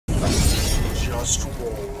Just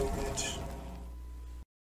roll it.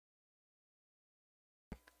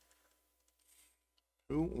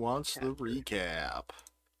 Who wants the recap?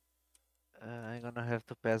 I'm gonna have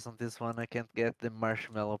to pass on this one. I can't get the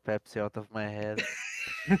marshmallow Pepsi out of my head.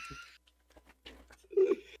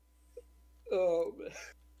 Oh, man.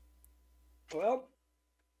 Well,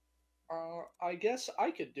 I guess I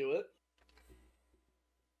could do it.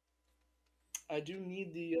 I do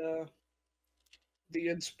need the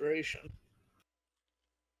inspiration.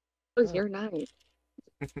 It was your night.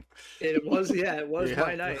 It was, yeah, it was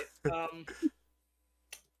my Yeah. night.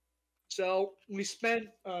 So we spent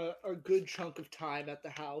a good chunk of time at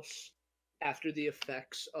the house after the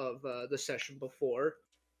effects of the session before.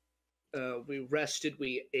 We rested,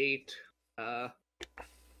 we ate,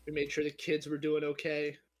 we made sure the kids were doing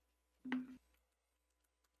okay.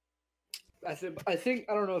 I think I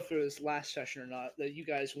don't know if it was last session or not that you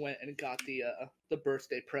guys went and got the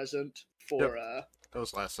birthday present for That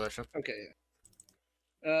was last session. Okay.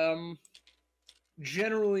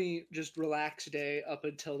 Generally just relaxed day up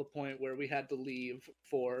until the point where we had to leave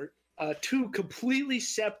for two completely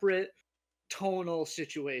separate tonal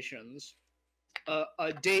situations.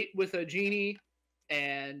 A date with a genie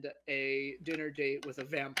and a dinner date with a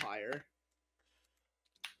vampire.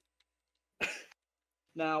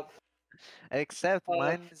 Now, Except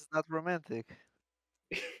mine is not romantic.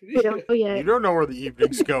 We don't know yet. You don't know where the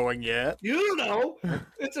evening's going yet. You know,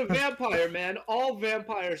 it's a vampire, man. All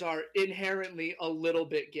vampires are inherently a little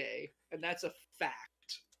bit gay, and that's a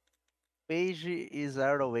fact. Paige is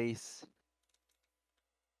always.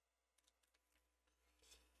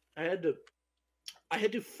 I had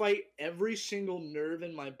to fight every single nerve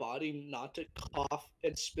in my body not to cough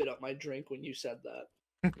and spit up my drink when you said that.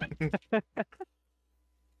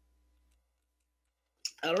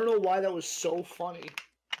 I don't know why that was so funny.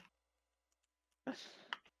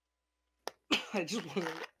 I just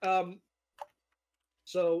wasn't.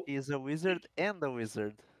 So He's a wizard and a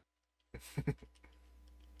wizard.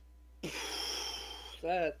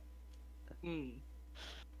 that,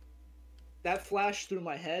 that flashed through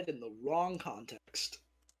my head in the wrong context.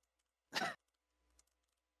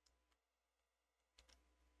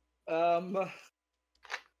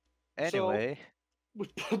 Anyway, we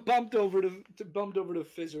bumped over to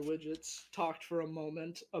Fizzer Widgets, talked for a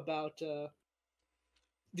moment about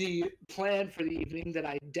the plan for the evening that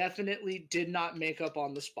I definitely did not make up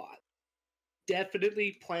on the spot.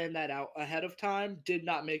 Definitely planned that out ahead of time, did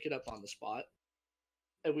not make it up on the spot.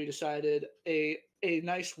 And we decided a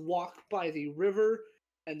nice walk by the river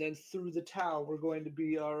and then through the town were going to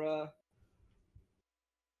be our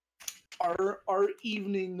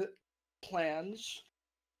evening plans.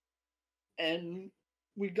 And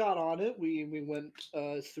we got on it. We went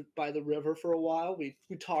by the river for a while. We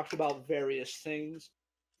talked about various things.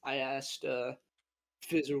 I asked Fizzer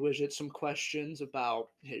Widget some questions about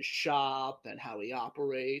his shop and how he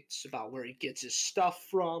operates, about where he gets his stuff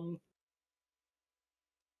from.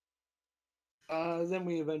 Then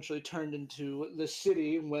we eventually turned into the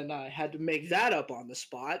city when I had to make that up on the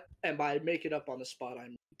spot. And by make it up on the spot, I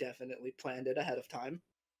definitely planned it ahead of time.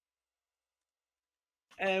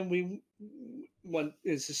 And we went,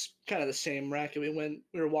 it's just kind of the same racket. We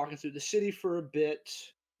were walking through the city for a bit,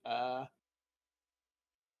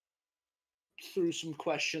 threw some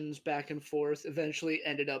questions back and forth, eventually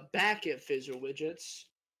ended up back at Fizzer Widgets,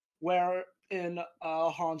 wherein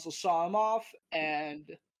Hansel saw him off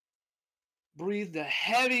and breathed a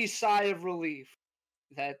heavy sigh of relief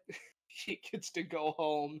that he gets to go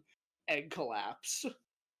home and collapse.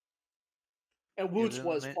 And Woots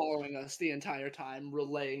was following us the entire time,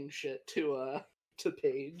 relaying shit to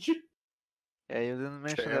Paige. Yeah, you didn't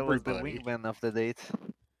mention that was the wingman of the date.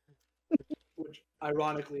 Which,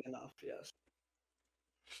 ironically enough, yes.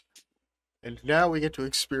 And now we get to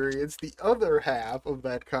experience the other half of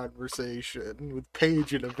that conversation with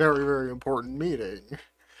Paige in a very, very important meeting.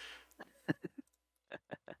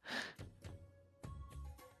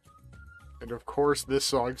 And of course, this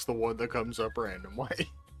song's the one that comes up randomly.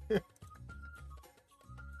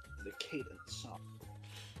 The cadence song.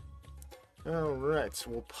 Alright,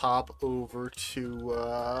 so we'll pop over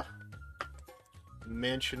to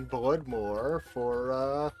Mansion Bloodmore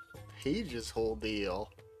for Paige's whole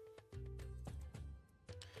deal.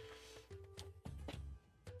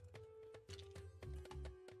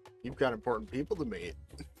 You've got important people to meet.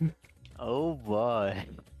 Oh boy.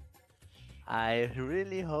 I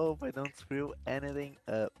really hope I don't screw anything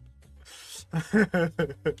up.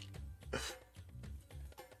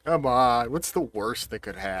 Come on, what's the worst that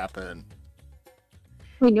could happen?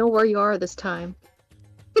 We know where you are this time.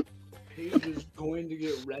 Paige is going to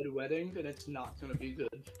get red wedding, and it's not going to be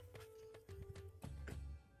good.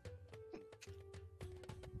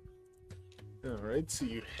 Alright, so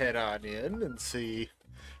you head on in and see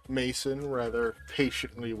Mason rather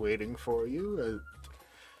patiently waiting for you.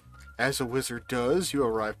 As a wizard does, you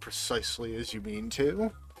arrive precisely as you mean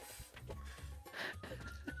to.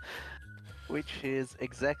 Which is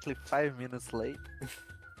exactly 5 minutes late.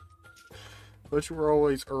 But you were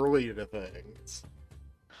always early to things.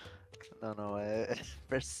 No,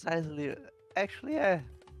 precisely. Actually, yeah,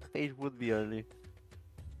 Paige would be early.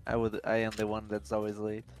 I am the one that's always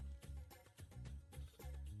late.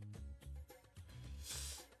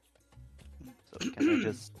 So can I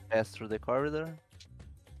just pass through the corridor?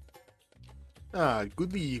 Ah,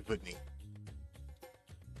 good evening.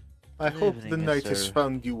 I Good hope evening, the night has mister.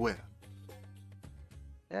 found you well.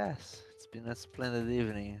 Yes, it's been a splendid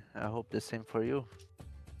evening. I hope the same for you.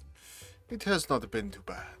 It has not been too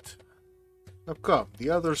bad. Now come, the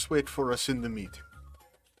others wait for us in the meeting.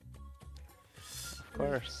 Of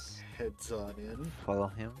course. Heads on in. Follow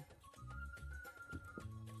him.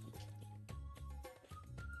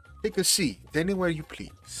 Take a seat, anywhere you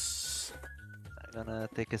please. I'm gonna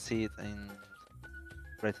take a seat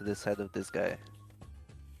right to the side of this guy.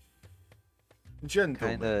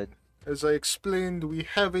 Gentlemen, Kinda. as I explained, we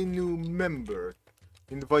have a new member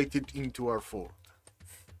invited into our fold.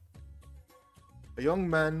 A young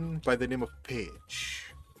man by the name of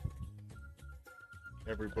Page.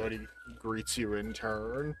 Everybody greets you in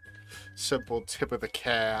turn. Simple tip of the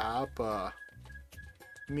cap,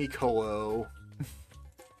 meek hello.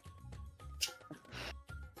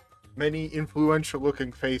 Many influential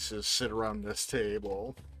looking faces sit around this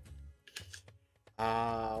table.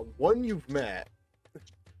 One you've met.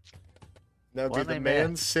 That would be One the I man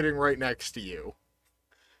met. sitting right next to you.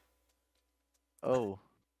 Oh.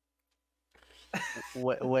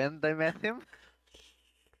 When I met him?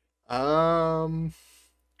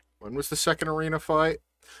 When was the second arena fight?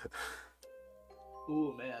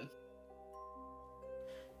 Ooh, man.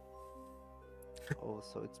 Oh,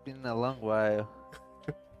 so it's been a long while.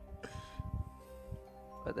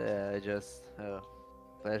 But I just.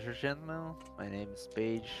 Pleasure, gentlemen. My name is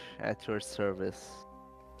Paige, at your service.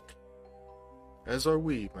 As are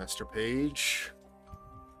we, Master Page.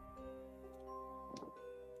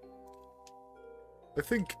 I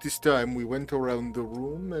think this time we went around the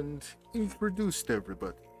room and introduced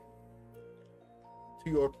everybody.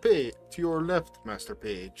 To your left, Master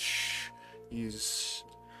Page, is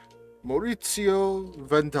Maurizio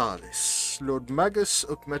Vandalis, Lord Magus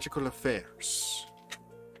of Magical Affairs.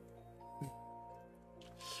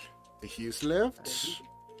 To his left,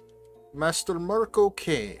 Master Marco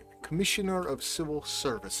Kane, Commissioner of Civil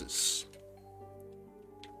Services.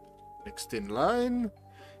 Next in line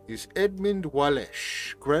is Edmund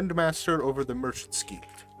Walesh, Grandmaster over the Merchants Guild.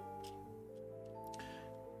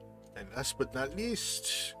 And last but not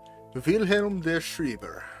least, Wilhelm der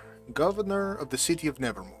Schreiber, Governor of the City of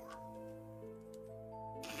Nevermore.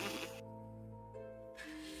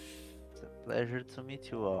 It's a pleasure to meet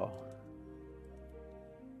you all.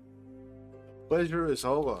 Pleasure is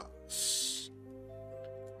all ours.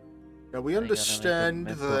 Now we I'm gonna make a understand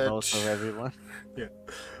mental that note of everyone.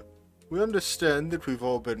 we understand that we've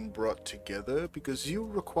all been brought together because you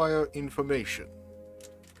require information.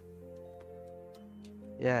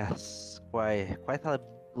 Yes, quite a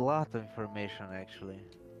lot of information actually.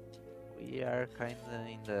 We are kinda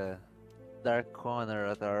in the dark corner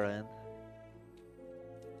at our end.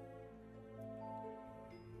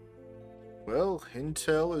 Well,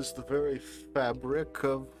 intel is the very fabric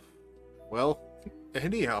of, well,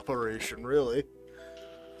 any operation, really.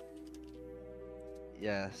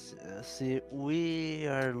 Yes, see, we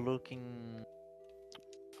are looking.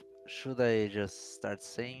 Should I just start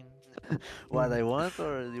saying what I want,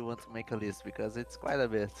 or do you want to make a list? Because it's quite a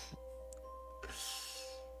bit.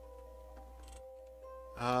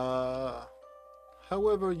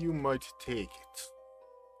 However you might take it.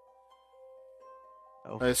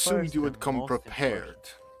 Oh, I assumed first you and would come most prepared.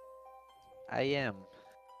 important, I am.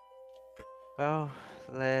 Well,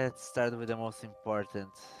 let's start with the most important.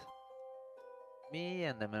 Me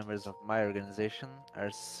and the members of my organization are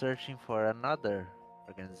searching for another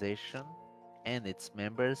organization and its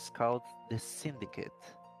members called the Syndicate.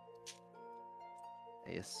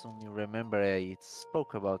 I assume you remember I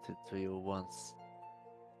spoke about it to you once.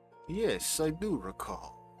 Yes, I do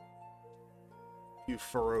recall. You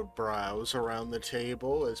furrowed brows around the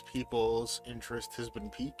table as people's interest has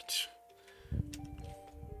been piqued.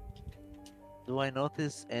 Do I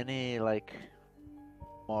notice any, like,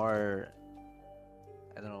 more,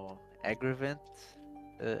 I don't know, aggravant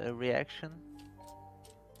reaction?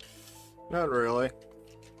 Not really.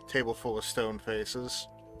 Table full of stone faces.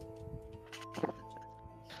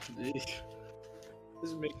 This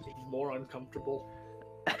is making me more uncomfortable.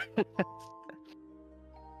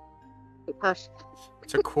 Hush.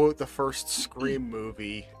 To quote the first Scream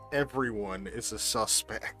movie, everyone is a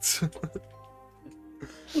suspect.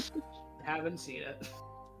 Haven't seen it.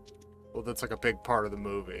 Well, that's like a big part of the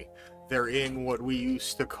movie. They're in what we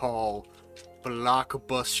used to call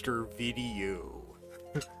blockbuster video.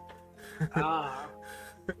 Ah,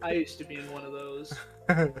 I used to be in one of those.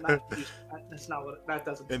 That's not what. That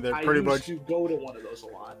doesn't. And they're I pretty used much- to go to one of those a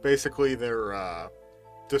lot. Basically, they're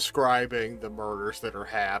describing the murders that are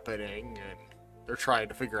happening, and they're trying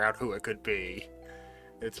to figure out who it could be.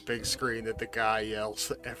 It's a big screen that the guy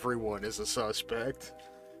yells, "Everyone is a suspect."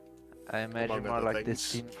 I imagine Among more other like the things.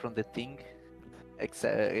 scene from The Thing,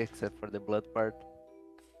 except for the blood part.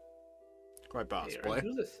 Quite Hey, possibly.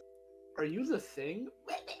 are you the thing?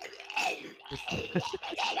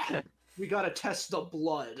 We gotta test the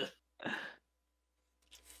blood.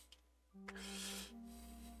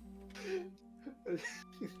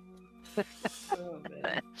 Oh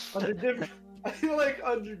man. I feel like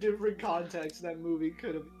under different contexts, that movie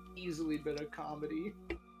could have easily been a comedy.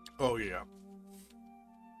 Oh yeah,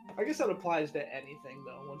 I guess that applies to anything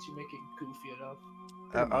though. Once you make it goofy enough.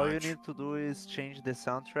 Pretty All you much. need to do is change the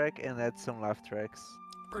soundtrack and add some laugh tracks.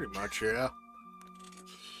 pretty much, yeah.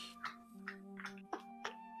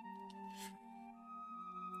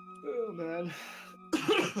 Oh man.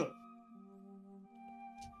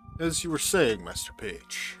 As you were saying, Master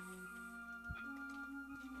Page.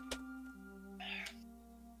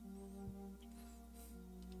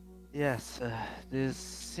 Yes, this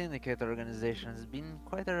syndicate organization has been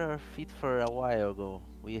quite a feat for a while ago.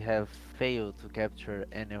 We have failed to capture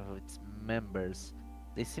any of its members.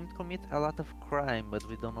 They seem to commit a lot of crime, but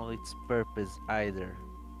we don't know its purpose either.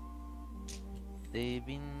 They've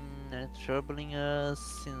been troubling us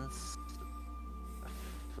since...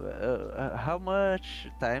 how much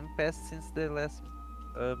time passed since the last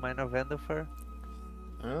minor vandal fair?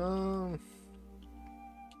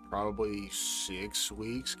 Probably 6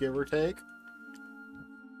 weeks, give or take.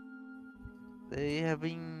 They have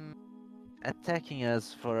been attacking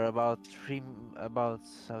us for about 2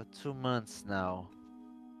 months now.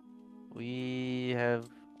 We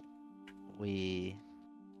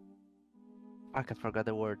fuck, I forgot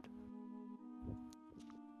the word.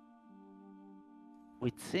 We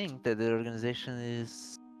think that the organization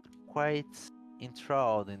is quite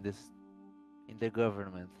enthralled in the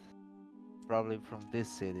government, probably from this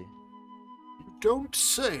city. You don't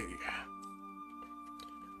say.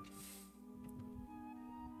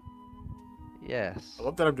 Yes. I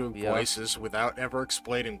love that I'm doing We are- voices without ever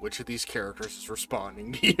explaining which of these characters is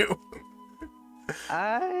responding to you.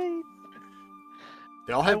 I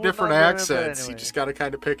They all I have would different not remember accents. You anyway. just gotta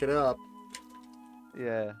kind of pick it up.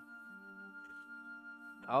 Yeah.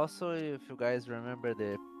 Also, if you guys remember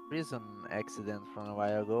the prison accident from a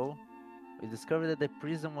while ago, we discovered that the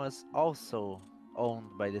prison was also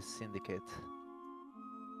owned by the syndicate.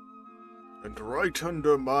 And right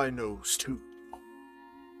under my nose, too.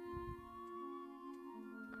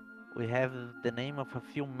 We have the name of a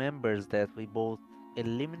few members that we both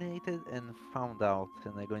eliminated and found out,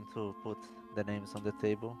 and I'm going to put the names on the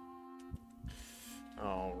table.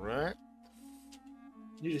 Alright.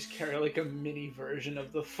 You just carry like a mini version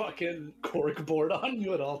of the fucking cork board on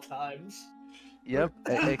you at all times. Yep,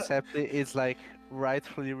 except it's like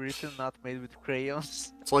rightfully written, not made with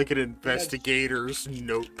crayons. It's like an investigator's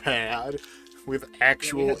notepad with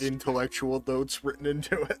actual has- intellectual notes written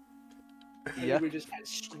into it. Maybe Yeah. we just had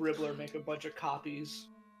Scribbler make a bunch of copies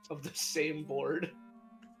of the same board.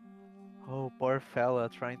 Oh, poor fella,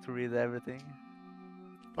 trying to read everything.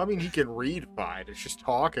 I mean, he can read fine. It's just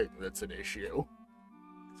talking that's an issue.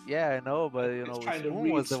 Yeah, I know, but you It's know, trying to Spoon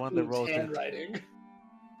read was the one that Spoon's wrote it. handwriting.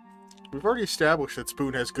 We've already established that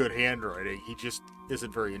Spoon has good handwriting. He just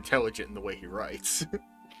isn't very intelligent in the way he writes.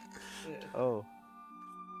 Yeah. Oh,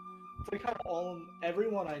 It's like how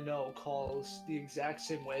everyone I know calls the exact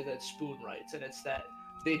same way that Spoon writes, and it's that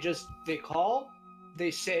they call, they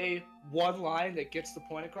say one line that gets the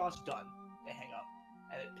point across, done. They hang up.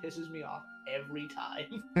 And it pisses me off every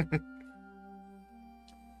time.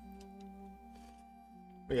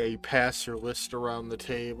 Yeah, you pass your list around the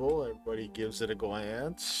table. Everybody gives it a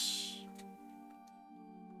glance.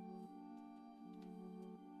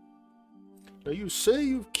 Now you say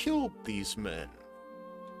you've killed these men.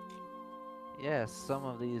 yes, some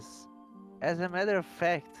of these. As a matter of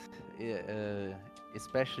fact,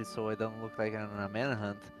 especially so I don't look like I'm on a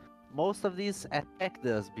manhunt, most of these attacked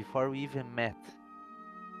us before we even met.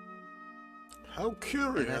 How And I'm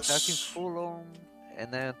curious.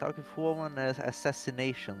 talking full on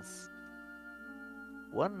assassinations.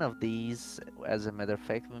 One of these, as a matter of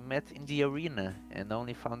fact, we met in the arena and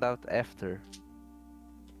only found out after.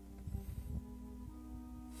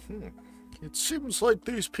 It seems like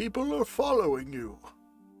these people are following you.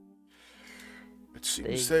 It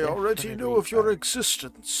seems they already know of your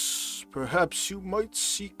existence. Perhaps you might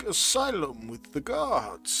seek asylum with the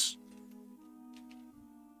guards.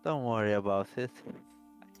 Don't worry about it.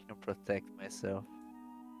 I can protect myself.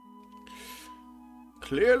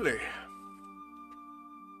 Clearly.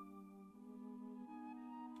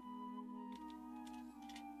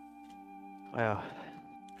 Well,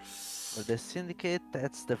 for the syndicate,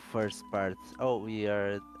 that's the first part. Oh, we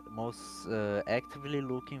are most actively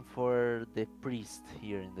looking for the priest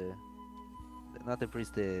here in not the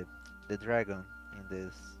priest, the dragon in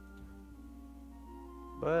this.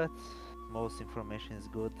 But most information is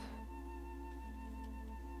good.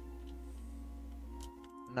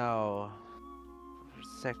 Now,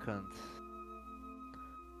 second,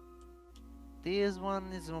 this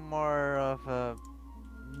one is more of a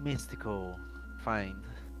mystical find.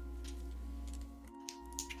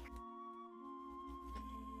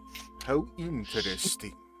 How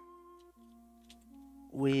interesting.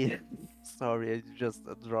 Sorry, I just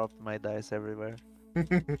dropped my dice everywhere.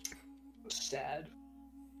 Sad.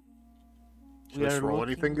 Did this roll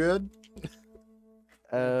anything good?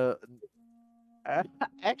 Uh,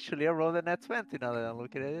 actually, I rolled a nat 20 now that I'm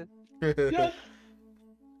looking at it.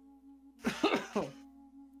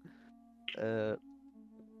 Yeah.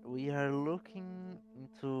 We are looking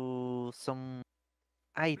into some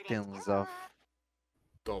items of.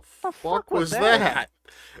 The The fuck was that?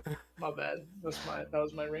 My bad. That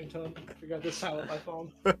was my ringtone. I forgot to silence my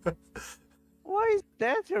phone. Why is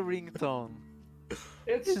that your ringtone?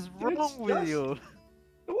 What is wrong with you?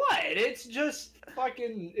 What? It's just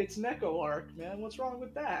fucking. It's Neko Arc, man. What's wrong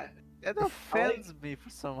with that? That offends me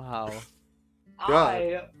somehow.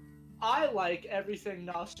 God. I like everything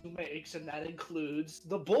Nasu makes, and that includes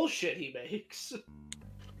the bullshit he makes.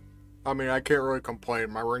 I mean, I can't really complain.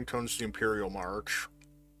 My ringtone's the Imperial March.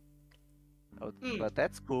 Oh, but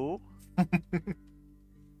that's cool.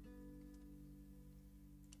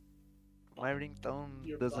 My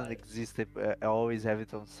ringtone doesn't exist. I always have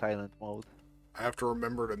it on silent mode. I have to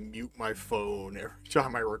remember to mute my phone every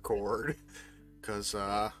time I record. Because,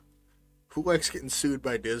 who likes getting sued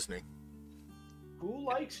by Disney? Who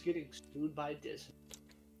likes getting sued by Disney?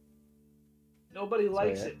 Nobody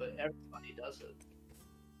likes it, but everybody does it.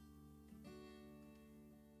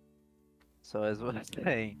 So as I was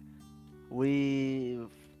saying, we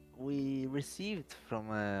received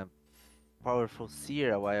from a powerful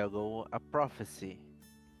seer a while ago a prophecy.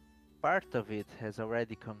 Part of it has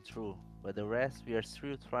already come true, but the rest we are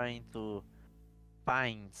still trying to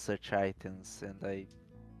find such items, and I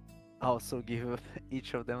also give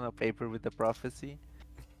each of them a paper with the prophecy.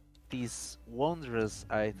 These wondrous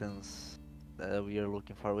items that we are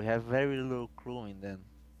looking for, we have very little clue in them.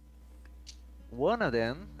 One of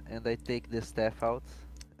them, and I take the staff out,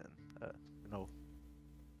 and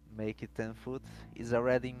make it 10 foot, is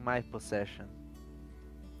already in my possession.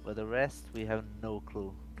 But the rest, we have no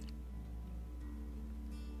clue.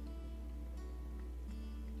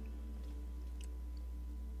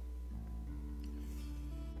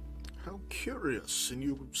 How curious, and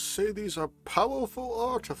you say these are powerful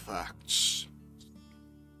artifacts.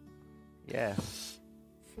 Yes.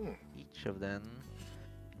 Each of them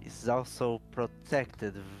is also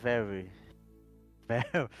protected very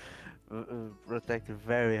protected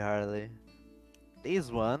very hardly. This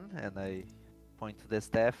one, and I point to the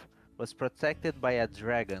staff, was protected by a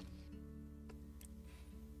dragon.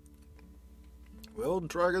 Well,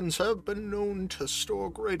 dragons have been known to store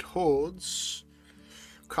great hoards,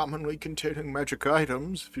 commonly containing magic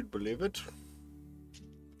items, if you'd believe it.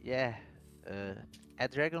 Yeah, a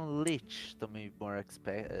dragon lich, to be more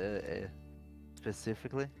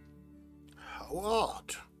specifically. How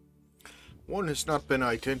odd. One has not been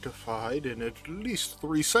identified in at least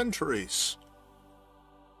 3 centuries.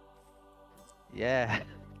 Yeah,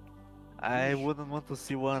 I wouldn't want to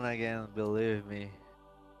see one again, believe me.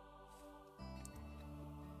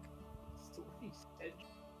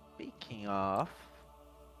 Speaking of,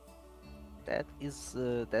 that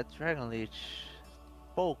dragon lich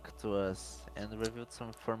spoke to us and revealed some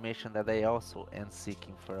information that I also am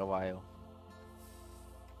seeking for a while.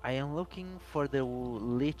 I am looking for the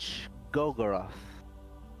lich Golgoroth.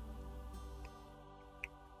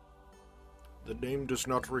 The name does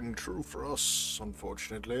not ring true for us,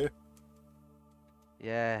 unfortunately.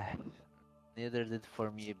 Yeah, neither did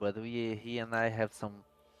for me, but he and I have some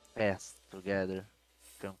past together.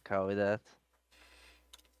 Can call it that.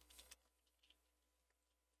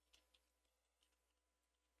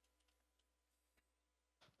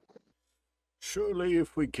 Surely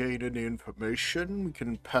if we gain any information, we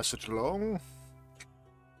can pass it along.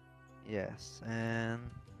 Yes, and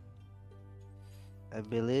I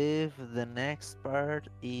believe the next part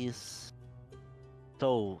is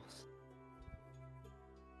souls.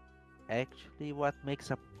 Actually, what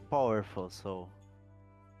makes a powerful soul?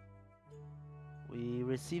 We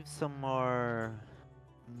received some more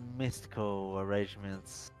mystical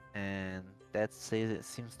arrangements, and that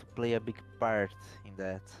seems to play a big part in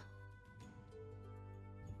that.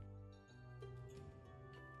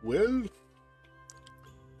 Well,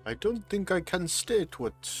 I don't think I can state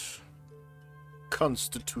what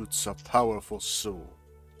constitutes a powerful soul.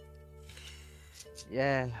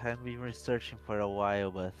 Yeah, I've been researching for a while,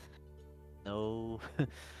 but no,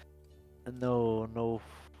 no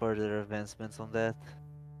further advancements on that.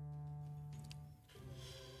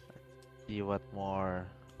 See what more?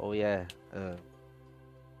 Oh yeah.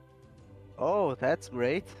 Oh, that's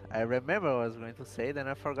great. I remember what I was going to say, then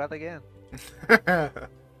I forgot again.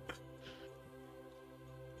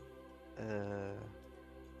 Uh,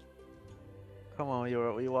 Come on,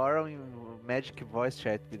 you are on magic voice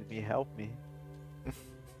chat with me. Help me.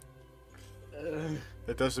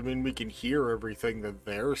 That doesn't mean we can hear everything that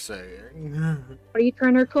they're saying. Are you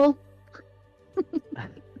trying to call?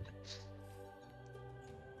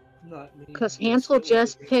 Not me. Because Yes, Hansel it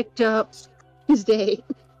just was- picked up his day.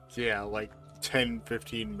 Yeah, like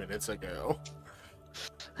 10-15 minutes ago.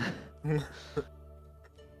 I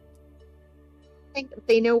think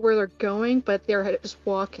they know where they're going, but they're just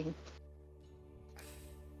walking.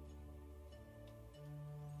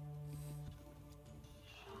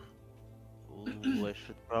 Ooh, I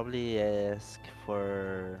should probably ask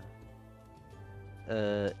for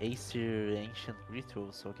Aesir Ancient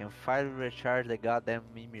Ritual so I can finally recharge the goddamn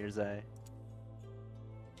Mimir's eye.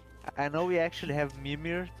 I know we actually have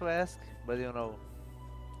Mimir to ask, but you know,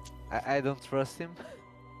 I don't trust him.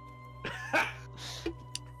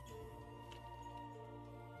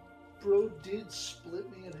 Bro did split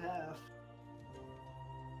me in half.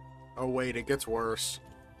 Oh wait, it gets worse.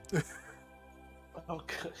 Oh,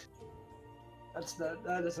 good. That's not.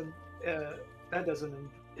 That doesn't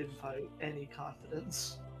invite any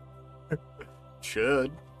confidence.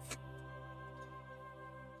 Should.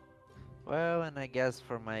 Well, and I guess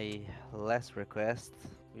for my last request,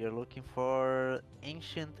 we are looking for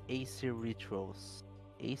ancient Aesir rituals.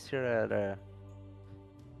 Aesir are a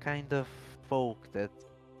kind of folk that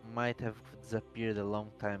might have disappeared a long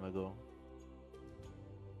time ago.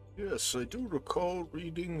 Yes, I do recall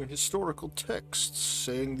reading historical texts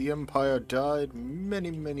saying the Empire died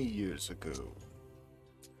many, many years ago.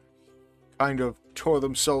 Kind of tore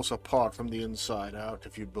themselves apart from the inside out,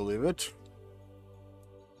 if you'd believe it.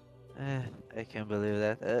 I can't believe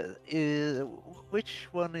that. Which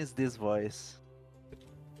one is this voice?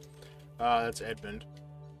 That's Edmund.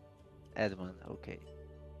 Edmund, okay.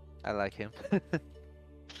 I like him.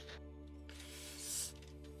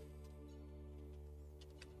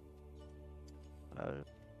 Uh,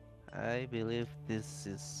 I believe this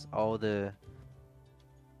is all the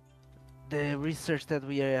research that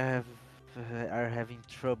we are having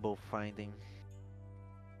trouble finding.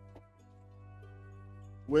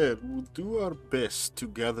 Well, we'll do our best to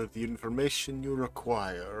gather the information you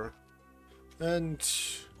require, and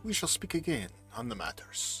we shall speak again on the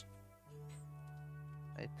matters.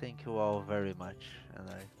 I thank you all very much, and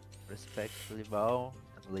I respectfully bow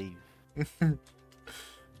and leave.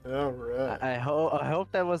 Alright. I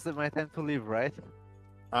hope that was my time to leave, right?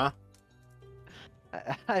 Huh?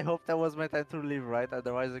 I hope that was my time to leave, right?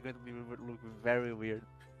 Otherwise, it's going to be looking very weird.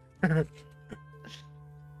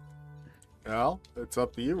 Well, it's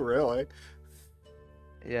up to you, really.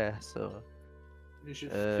 Yeah, so You should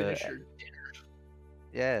Uh, finish your dinner.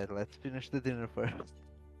 yeah, let's finish the dinner first.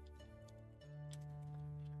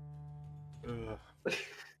 I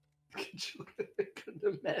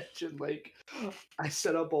couldn't imagine, like, I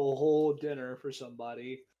set up a whole dinner for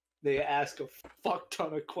somebody. They ask a fuck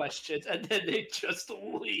ton of questions and then they just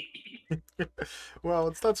leave. Well,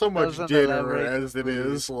 it's not so much Doesn't dinner elaborate as it food.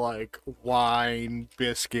 is like wine,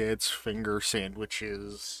 biscuits, finger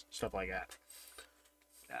sandwiches, stuff like that.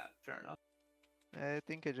 Yeah, fair enough. I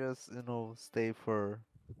think I just, stay for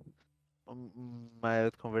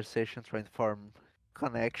mild conversation, trying to form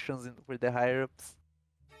connections with the higher ups.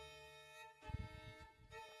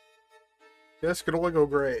 This could only go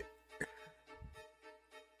great.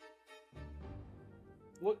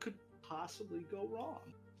 What could possibly go wrong?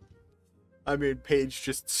 I mean, Paige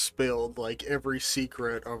just spilled like every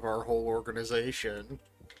secret of our whole organization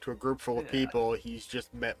to a group full of Yeah. people he's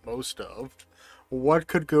just met most of. What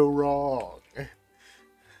could go wrong?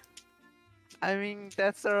 I mean,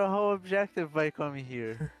 that's our whole objective by coming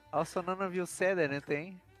here. Also, none of you said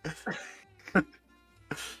anything.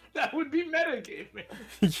 That would be metagaming.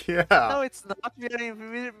 Yeah. No, it's not.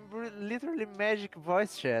 We're literally magic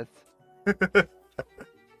voice chat.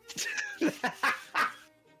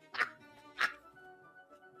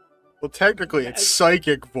 Well, technically it's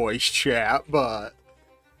psychic voice chat, but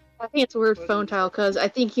I think it's a weird What phone is tile because I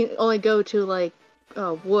think you only go to like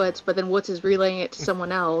Woods, but then Woods is relaying it to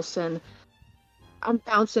someone else, and I'm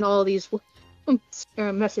bouncing all these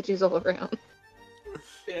messages all around.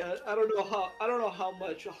 Yeah, I don't know how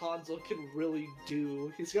much Hansel can really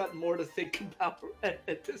do. He's got more to think about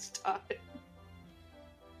at this time.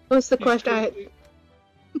 What's the He's question? currently-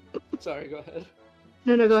 Sorry, go ahead.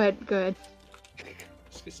 No, go ahead. Go ahead.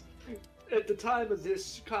 At the time of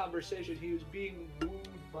this conversation, he was being wooed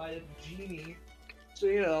by a genie. So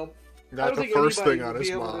I not don't the think first anybody thing on would be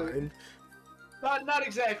his able to- mind. not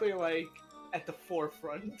exactly like at the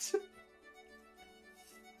forefront.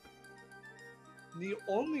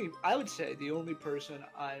 I would say the only person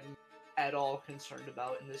I'm at all concerned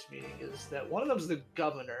about in this meeting is that one of them is the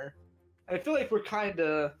governor. And I feel like we're kind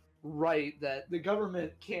of right that the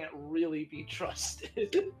government can't really be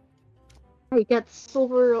trusted. You got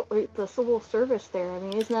the civil service there. I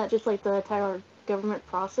mean, isn't that just like the entire government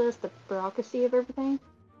process, the bureaucracy of everything?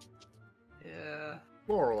 Yeah.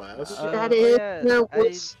 More or less. That oh is yeah, where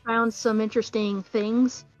Woods found some interesting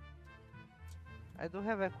things. I do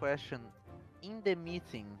have a question. In the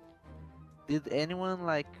meeting, did anyone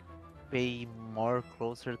like pay more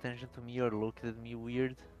closer attention to me or look at me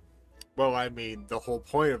weird? Well, I mean, the whole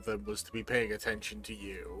point of them was to be paying attention to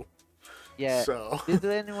you. Yeah. So, Did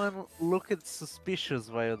anyone look at suspicious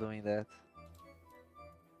while doing that?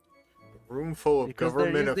 a room full of Because there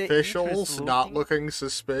government is the officials interest not looking- looking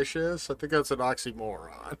suspicious? I think that's an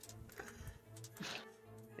oxymoron.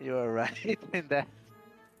 You are right in that.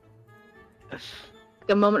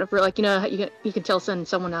 A moment of like you can tell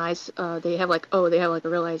someone eyes they have like a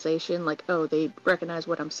realization like they recognize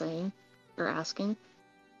what I'm saying or asking.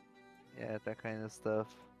 Yeah, that kind of stuff.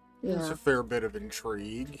 There's Yeah. a fair bit of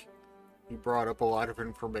intrigue. You brought up a lot of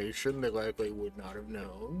information they likely would not have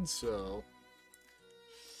known, so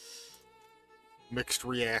mixed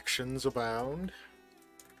reactions abound.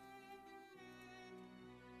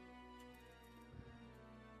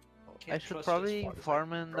 I Can't should trust probably as far as I inform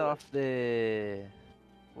can him throw it. of the.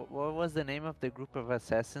 What was the name of the group of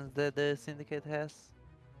assassins that the syndicate has?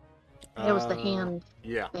 That was the hand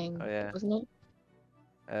Yeah. thing, Oh yeah. wasn't it?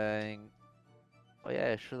 And oh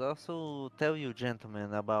yeah, I should also tell you,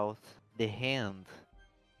 gentlemen, about the Hand.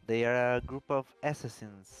 They are a group of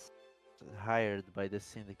assassins hired by the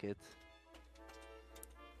syndicate.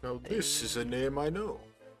 Now, this is a name I know.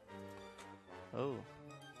 Oh,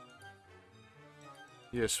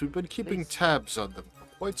 Yes, we've been keeping Please. tabs on them for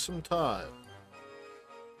quite some time.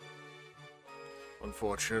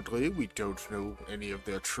 Unfortunately, we don't know any of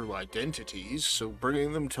their true identities, so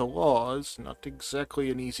bringing them to law is not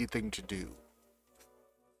exactly an easy thing to do.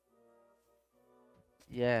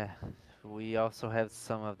 yeah. We also have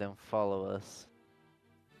some of them follow us.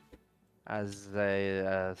 As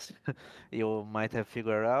you might have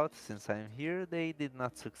figured out, since I'm here, they did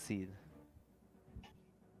not succeed.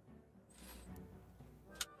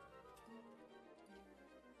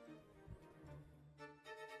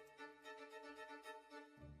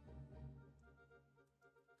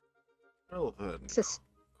 Well then, Suspecting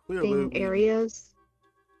clearly we... areas.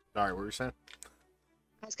 Sorry, what were you saying?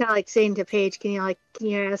 I was kind of like saying to Paige, can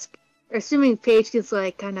you ask, assuming Paige is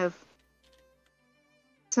like kind of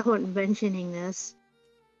somewhat mentioning this,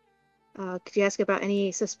 could you ask about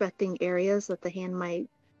any suspecting areas that the hand might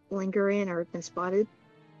linger in or have been spotted?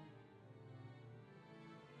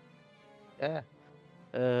 Yeah.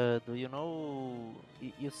 Do you know?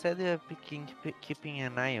 You said you have been keeping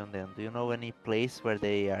an eye on them. Do you know any place where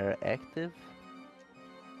they are active?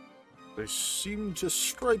 They seem to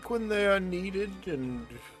strike when they are needed and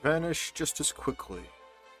vanish just as quickly.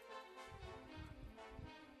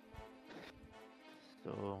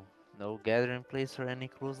 So, no gathering place or any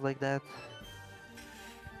clues like that?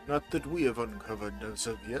 Not that we have uncovered as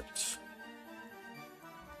of yet.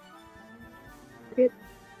 Good.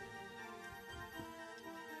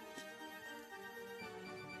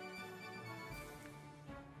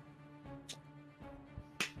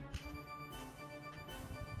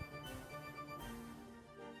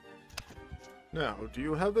 Now, do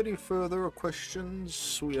you have any further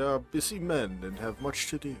questions? We are busy men and have much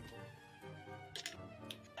to do.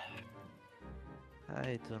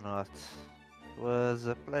 I do not. It was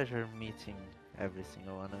a pleasure meeting every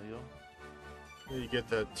single one of you. You get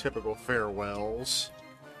the typical farewells.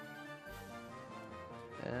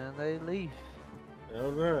 And I leave.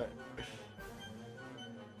 Alright.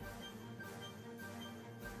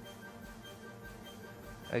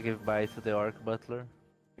 I give bye to the orc butler.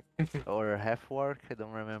 Or half orc, I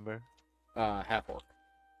don't remember. Half orc.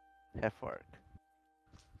 Half orc.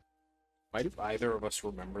 Why do either of us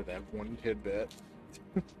remember that one tidbit?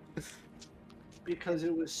 Because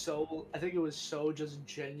it was so, I think it was so just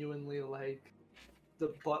genuinely like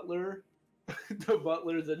the butler,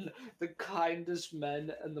 the kindest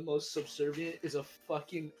man and the most subservient is a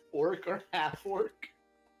fucking orc or half orc.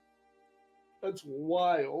 That's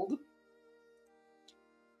wild.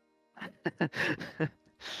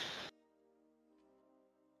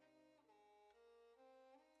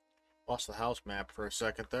 Lost the house map for a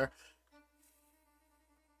second there.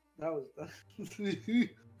 That was.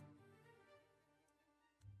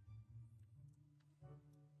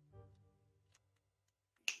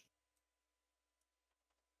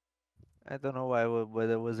 I don't know why, but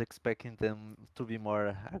I was expecting them to be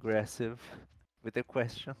more aggressive with the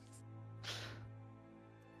questions.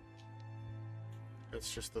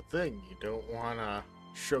 It's just the thing. You don't want to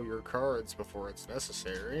show your cards before it's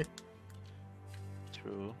necessary.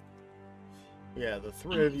 True. Yeah, the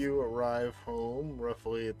three of you arrive home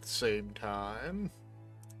roughly at the same time.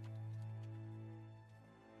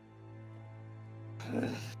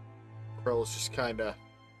 Krell's just kind of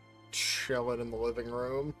chilling in the living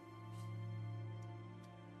room.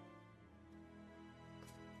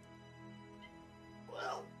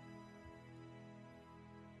 Well,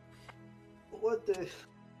 what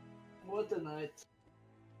the night.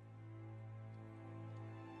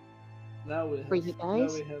 Now we have. For you Now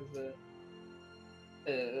guys? we have.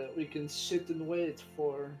 We can sit and wait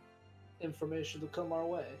for information to come our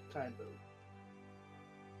way, kind of.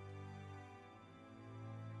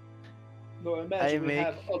 No, I imagine we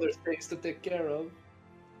have other things to take care of.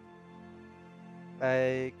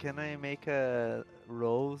 Can I make a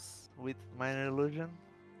rose with minor illusion?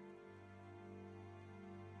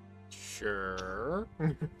 Sure.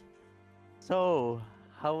 So,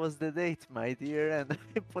 how was the date, my dear? And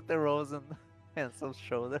I put the rose on Hansel's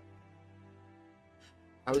shoulder.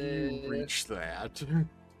 How do you reach that?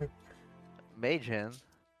 Mage hand.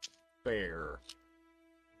 Fair.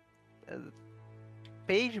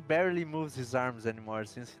 Paige barely moves his arms anymore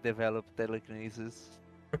since he developed telekinesis.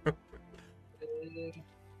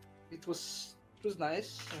 It was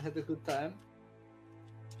nice. I had a good time.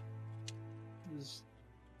 It was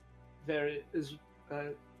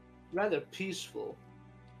rather peaceful,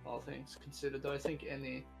 all things considered. Though I think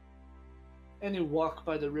any walk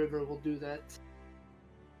by the river will do that.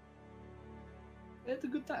 I had a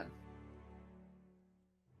good time.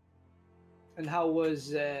 And how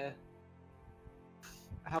was your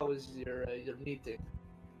meeting?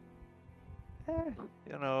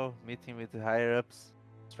 You know, meeting with the higher ups,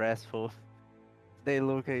 stressful. They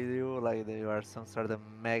look at you like you are some sort of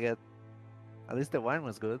maggot. At least the wine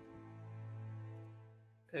was good.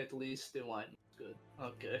 At least the wine was good.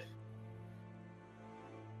 Okay.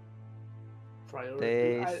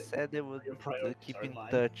 They said they would keep in mine.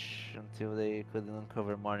 touch until they could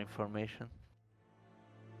uncover more information.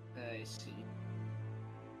 I see.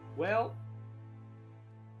 Well,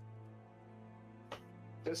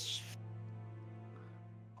 this.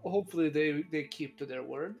 Hopefully they keep to their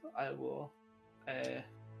word. I will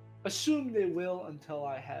assume they will until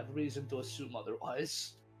I have reason to assume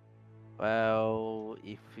otherwise. Well,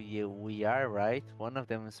 if we are right, one of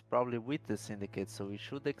them is probably with the syndicate, so we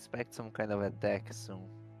should expect some kind of attack soon.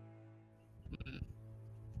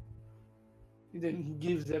 You didn't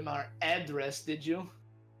give them our address, did you?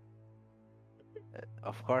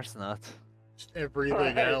 Of course not. Just everything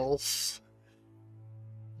Right. else.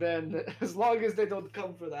 Then, as long as they don't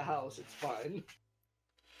come for the house, it's fine.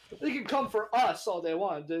 They can come for us all they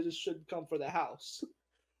want. They just shouldn't come for the house.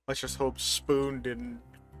 Let's just hope Spoon didn't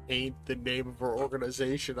paint the name of our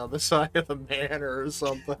organization on the side of the manor or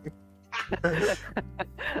something.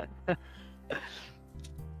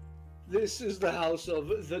 This is the house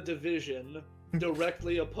of the division,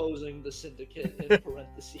 directly opposing the syndicate in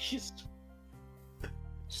parentheses.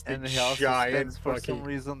 Just a And he also giant spends for some fucking...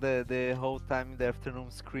 reason the whole time in the afternoon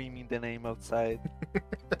screaming the name outside.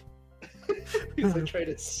 He's like trying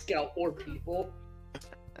to scout more people.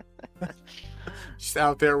 Just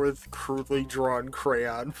out there with crudely drawn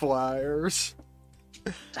crayon flyers.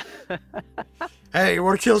 Hey, you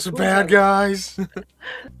want to kill some bad guys?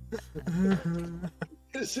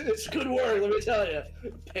 It's good work, let me tell you.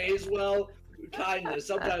 Pays well, kindness.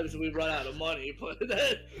 Sometimes we run out of money, but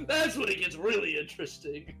that's when it gets really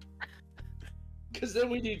interesting. Because then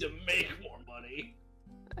we need to make more money.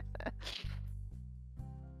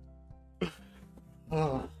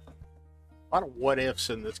 A lot of what ifs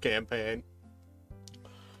in this campaign.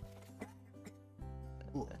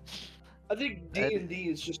 I think D&D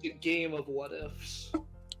is just a game of what ifs.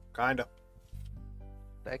 Kinda.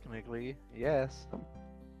 Technically, yes.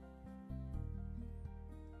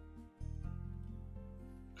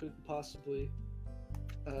 Couldn't possibly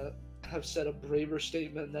have said a braver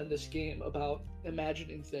statement than this game about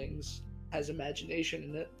imagining things has imagination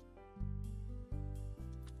in it.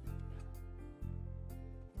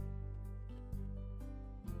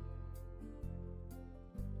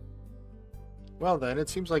 Well then, it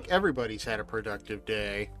seems like everybody's had a productive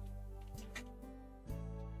day.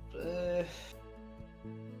 I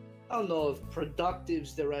don't know if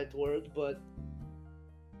productive's the right word, but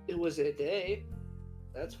it was a day.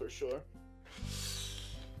 That's for sure.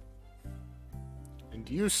 And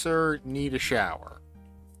you, sir, need a shower.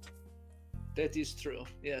 That is true.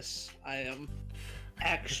 Yes, I am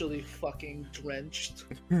actually fucking drenched.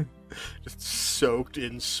 Just soaked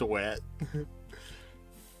in sweat.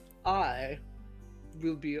 I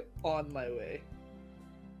will be on my way.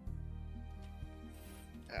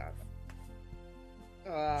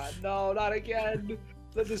 No, not again.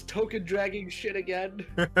 Let this token dragging shit again.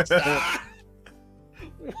 Ah!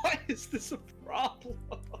 Why is this a problem?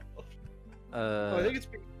 Oh, I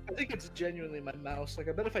think it's genuinely my mouse. Like,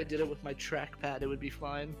 I bet if I did it with my trackpad, it would be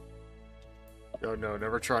fine. Oh no,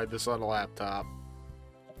 never tried this on a laptop.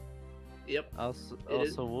 Yep. Also,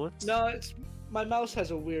 is- wood. No, it's my mouse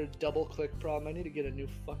has a weird double click problem. I need to get a new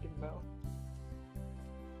fucking mouse.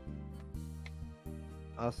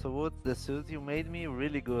 Also, wood. The suit you made me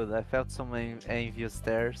really good. I felt some envious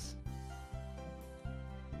stares.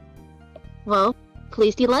 Well,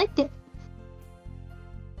 pleased you liked it.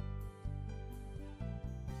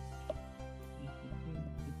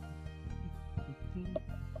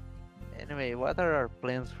 Anyway, what are our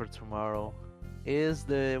plans for tomorrow? Is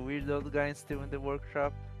the weird old guy still in the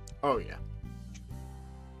workshop? Oh yeah.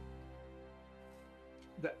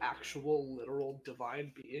 The actual literal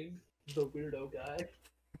divine being, the weirdo guy.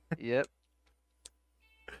 Yep.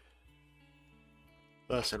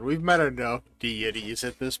 Listen, we've met enough deities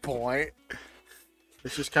at this point.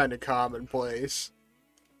 It's just kind of commonplace.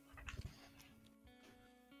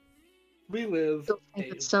 We live Don't think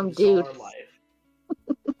a it's some bizarre dude. life.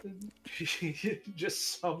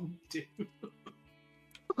 Just some dude.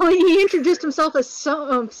 Well, he introduced himself as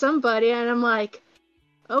somebody, and I'm like,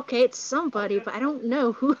 okay, it's somebody, but I don't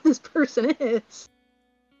know who this person is.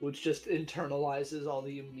 Which just internalizes all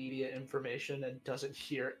the immediate information and doesn't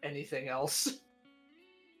hear anything else.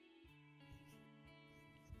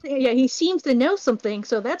 Yeah, he seems to know something,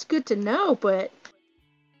 so that's good to know, but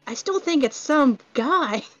I still think it's some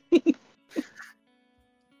guy.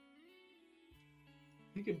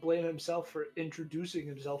 He can blame himself for introducing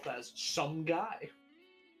himself as some guy.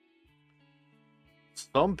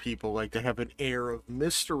 Some people like to have an air of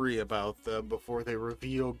mystery about them before they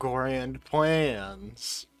reveal grand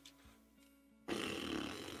plans.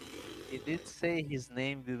 He did say his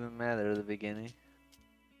name didn't matter at the beginning.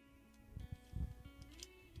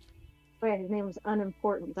 Right, his name was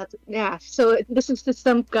unimportant. So this is just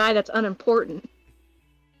some guy that's unimportant.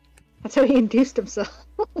 That's how he induced himself.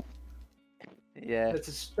 Yeah.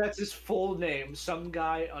 That's his full name. Some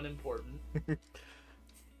guy unimportant.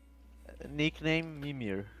 Nickname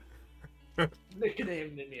Mimir.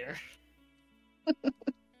 Nickname Mimir.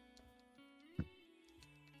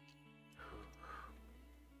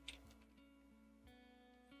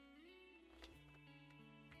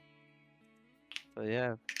 So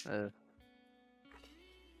yeah.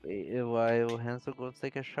 While Hansel goes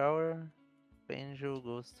take a shower, Paige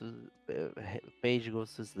goes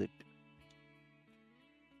to sleep.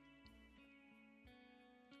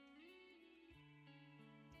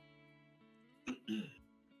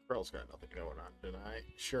 Pearl's got nothing going on tonight.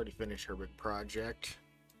 She already finished her big project.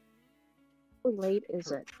 How late is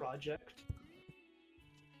Her it? project.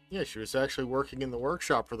 Yeah, she was actually working in the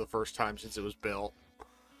workshop for the first time since it was built.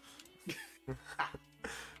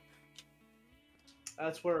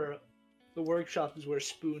 That's where the workshop is where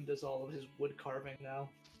Spoon does all of his wood carving now.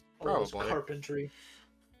 All his Probably. carpentry.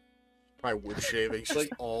 My wood shavings just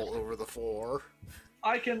all over the floor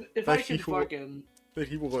I can That he will- that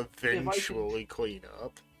he will eventually clean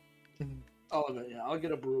up. Oh yeah, I'll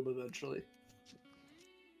get a broom eventually.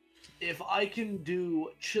 If I can do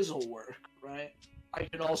chisel work, right, I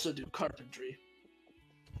can also do carpentry.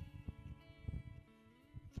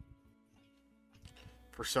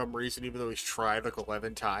 For some reason, even though he's tried like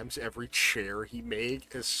 11 times, every chair he made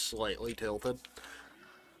is slightly tilted.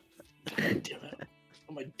 Damn it. What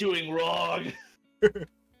am I doing wrong?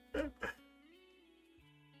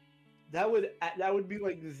 That would be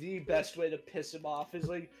like the best way to piss him off. Is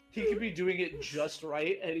like he could be doing it just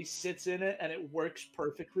right, and he sits in it, and it works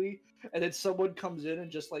perfectly, and then someone comes in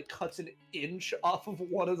and just like cuts an inch off of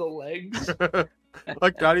one of the legs.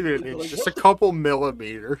 Like not even an inch, Like, just a what the couple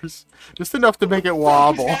millimeters, just enough to make it fuck is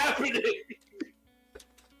wobble. happening?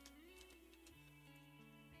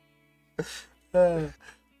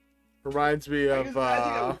 Reminds me I of think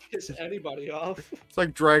I would piss anybody off. it's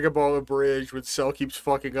like Dragon Ball Abridged when Cell keeps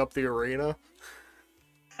fucking up the arena.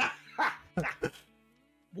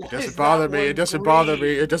 It doesn't bother me. It doesn't bother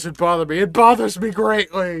me. It doesn't bother me. It bothers me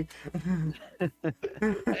greatly. And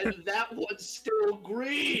that one's still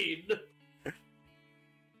green.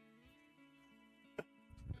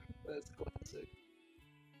 That's classic.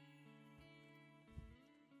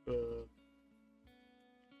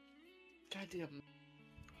 Goddamn.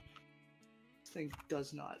 This thing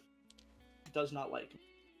does not like me.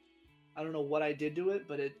 I don't know what I did to it,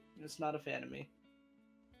 but it's not a fan of me.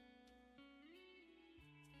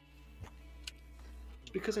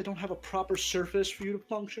 Because I don't have a proper surface for you to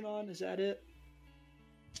function on, is that it?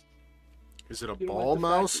 Is it a You don't like ball the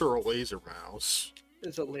fact mouse that- or a laser mouse?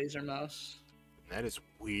 It's a laser mouse. That is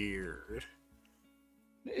weird.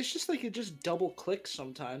 It's just like it just double clicks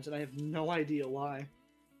sometimes, and I have no idea why.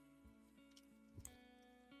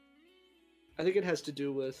 I think it has to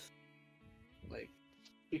do with, like,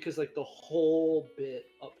 because like the whole bit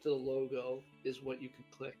up to the logo is what you can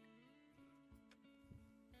click.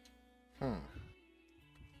 I don't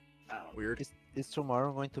know. Weird. Is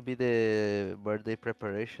tomorrow going to be the birthday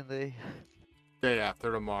preparation day? Day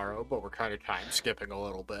after tomorrow, but we're kind of time skipping a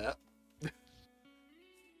little bit.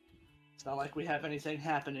 It's not like we have anything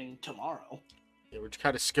happening tomorrow. Yeah, we're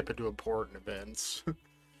kind of skipping to important events.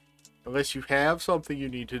 Unless you have something you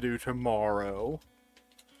need to do tomorrow.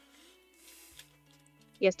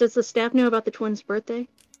 Yes, does the staff know about the twins' birthday?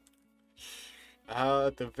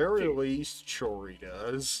 At the very least, Chori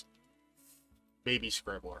does. Maybe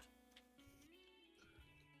Scribbler.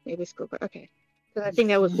 Maybe Scribbler. Okay. 'Cause I think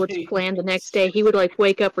that was what's planned the next day. He would like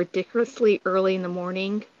wake up ridiculously early in the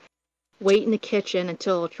morning, wait in the kitchen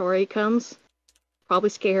until Chori comes. Probably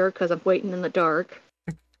scare her because I'm waiting in the dark.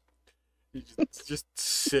 He's just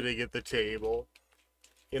sitting at the table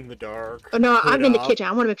in the dark. Oh no, I'm hood in the up. kitchen.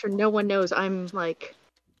 I want to make sure no one knows I'm like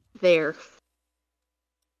there.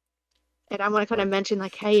 And I want to kind of mention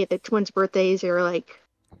like, hey, the twins' birthdays are like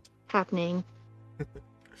happening.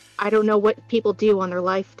 I don't know what people do on their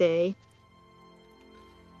life day,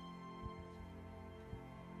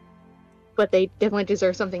 but they definitely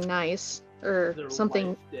deserve something nice or Their something.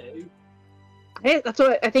 life day. That's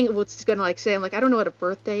what I think. What's gonna like say? I'm like, I don't know what a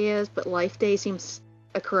birthday is, but life day seems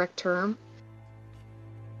a correct term.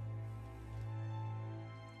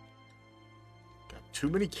 Got too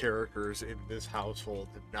many characters in this household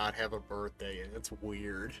to not have a birthday, and it's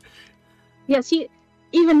weird. Yeah, see,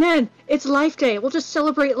 even then, it's life day. We'll just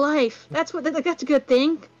celebrate life. That's what. That's a good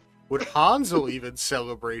thing. Would Hansel even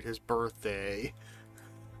celebrate his birthday?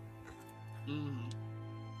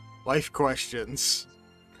 Life questions.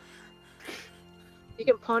 You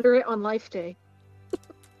can ponder it on life day.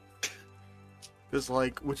 Because,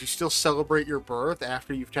 like, would you still celebrate your birth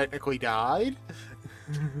after you've technically died?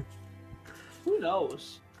 Who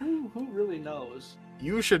knows? Who really knows?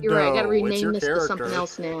 You should You're know. right. I gotta It's rename your this character. to something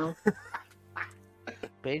else now.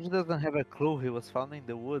 Paige doesn't have a clue. He was found in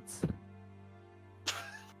the woods.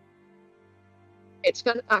 It's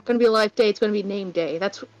not gonna be life day. It's gonna be name day.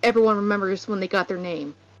 That's what everyone remembers when they got their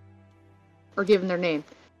name or given their name.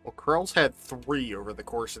 Well, Krell's had 3 over the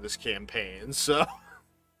course of this campaign, so...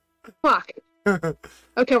 Fuck.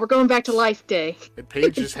 Okay, we're going back to life day. And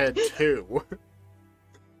Paige has had 2.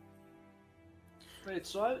 Wait,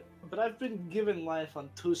 so I've been given life on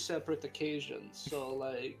 2 separate occasions, so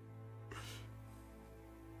like.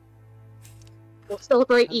 We'll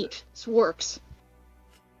celebrate each. This works.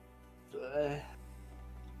 Uh,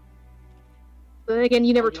 But then again,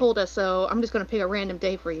 you never Okay. told us, so I'm just gonna pick a random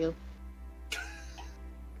day for you.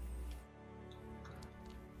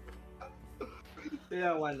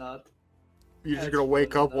 yeah, why not? You're just That's gonna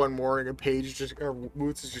wake funny, up though. one morning and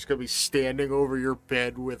Moots is just gonna be standing over your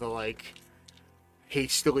bed with a, like,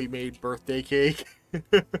 hastily made birthday cake.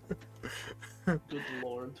 Good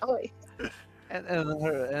lord. Oh,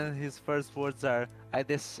 And his first words are, "I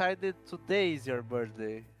decided today is your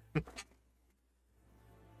birthday."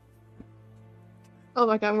 oh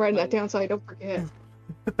my god, I'm writing that down so I don't forget.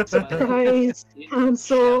 My- Surprise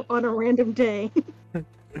console on a random day.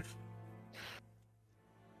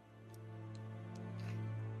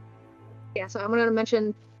 Yeah, so I'm gonna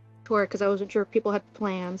mention to her because I wasn't sure if people had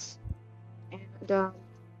plans. And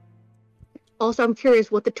Also, I'm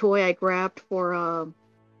curious what the toy I grabbed for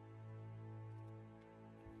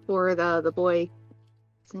the boy.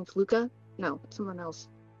 His name's Luca? No, someone else.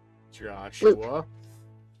 Joshua.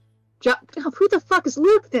 Who the fuck is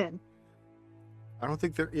Luke then? I don't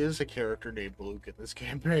think there is a character named Luke in this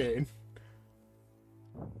campaign.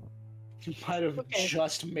 You might have Okay.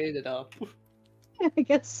 just made it up. I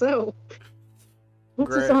guess so.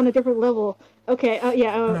 What's this Great. on a different level? Okay,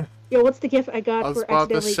 yeah, what's the gift I got I was for about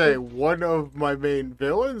to accidentally... say, one of my main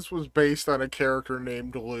villains was based on a character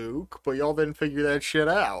named Luke, but y'all didn't figure that shit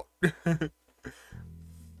out.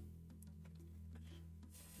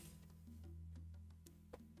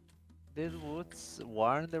 Did Woods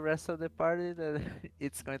warn the rest of the party that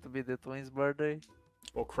it's going to be the twins' birthday?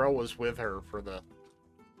 Well, Crow was with her for the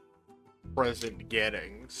present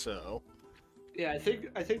getting, so... Yeah, I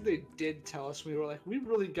think they did tell us. We were like, we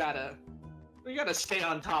gotta stay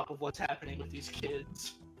on top of what's happening with these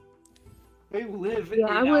kids. They live Yeah,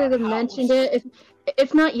 in I would our have house. mentioned it.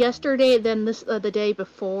 If not yesterday, then the day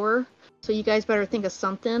before. So you guys better think of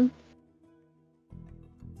something.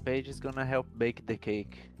 Paige is gonna help bake the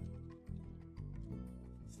cake.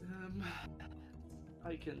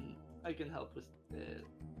 I can help with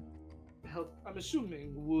help. I'm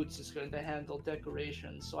assuming Woods is going to handle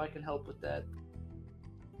decorations, so I can help with that.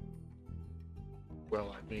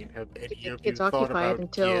 Well, I mean, have any Keep of you kids thought occupied about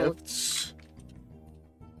until- gifts?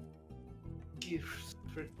 Gifts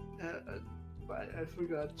for I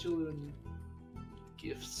forgot children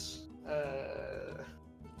gifts.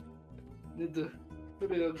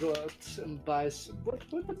 Maybe I'll go out and buy some. What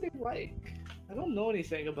would they like? I don't know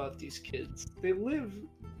anything about these kids. They live.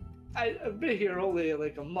 I've been here only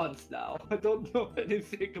like a month now. I don't know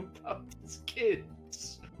anything about these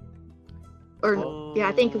kids. Or, yeah,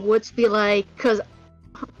 I think Woods be like... Because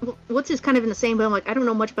Woods is kind of in the same boat. I'm like, I don't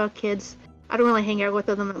know much about kids. I don't really hang out with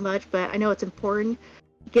them that much, but I know it's important.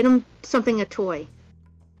 Get them a toy.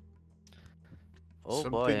 Oh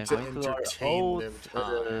Something boy, to entertain them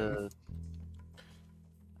time.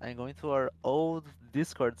 I'm going to our old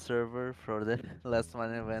Discord server for the last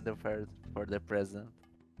one event for the present.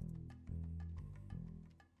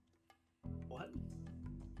 What?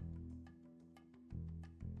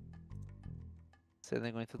 So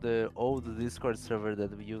I'm going to the old Discord server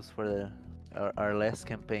that we used for our last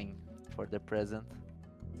campaign for the present.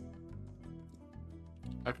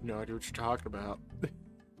 I have no idea what you're talking about.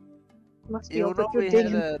 Must be You over know your we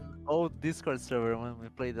digging. had an old Discord server when we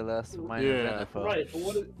played the last minor Yeah. event. Right, but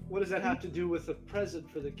what does that have to do with the present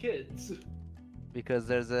for the kids? Because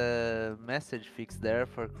there's a message fix there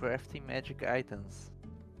for crafting magic items.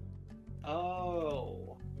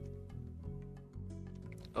 Oh.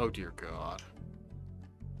 Oh dear God.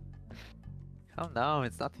 Calm down,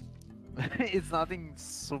 it's nothing. It's nothing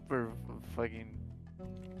super fucking.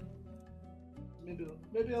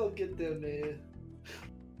 Maybe I'll get them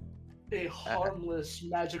a harmless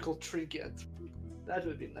magical trinket. That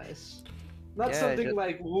would be nice. Not Yeah, something just-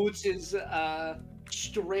 like Woods'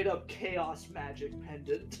 straight up chaos magic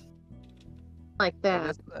pendant. Like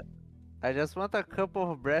that. I just want a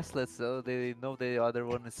couple of bracelets so they know the other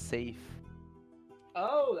one is safe.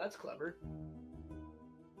 Oh, that's clever.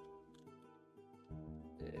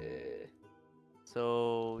 Eh,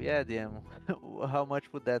 So yeah, DM, how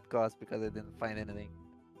much would that cost? Because I didn't find anything.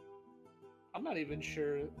 I'm not even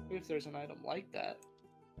sure if there's an item like that.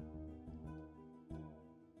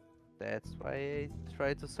 That's why I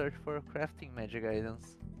try to search for crafting magic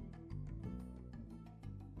items.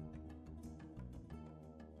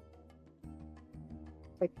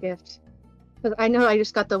 Like gift. Because I know I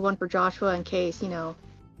just got the one for Joshua in case,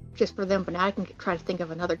 just for them, but now I can try to think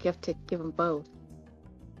of another gift to give them both.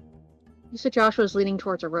 You said Joshua's leaning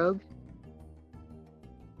towards a rogue?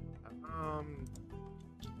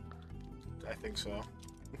 I think so.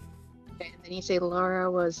 Okay, and then you say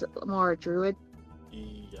Laura was more a druid?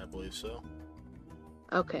 Yeah, I believe so.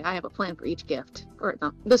 Okay, I have a plan for each gift. Or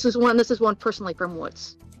no, this is one personally from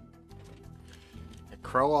Woods. And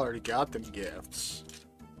Crow already got them gifts.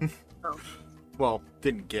 Oh. Well,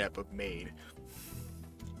 didn't get, but made.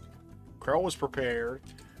 Crow was prepared.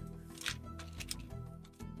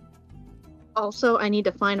 Also, I need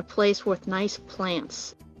to find a place with nice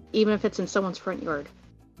plants, even if it's in someone's front yard.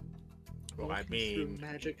 Well, I Looking through mean,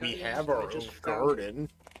 magic we items, have I our own just found- garden.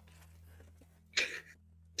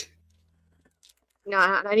 No,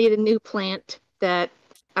 I need a new plant that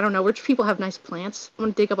I don't know which people have nice plants. I'm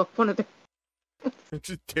gonna dig up one of the. It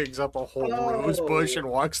just digs up a whole rose bush and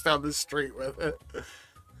walks down the street with it.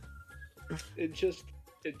 It just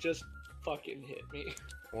fucking hit me.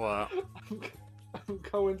 What? I'm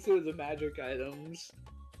going through the magic items,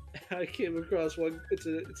 I came across one. It's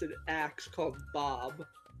an axe called Bob,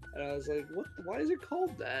 and I was like, "What? Why is it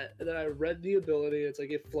called that?" And then I read the ability. It's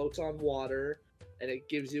like it floats on water, and it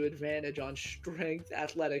gives you advantage on strength,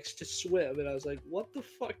 athletics to swim. And I was like, "What the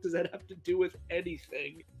fuck does that have to do with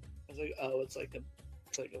anything?" I was like, "Oh, it's like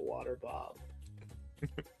a water Bob."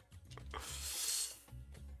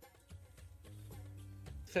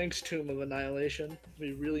 Thanks, Tomb of Annihilation.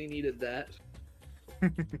 We really needed that.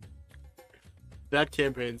 That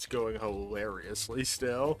campaign's going hilariously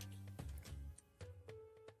still.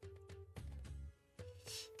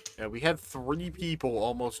 Yeah, we had 3 people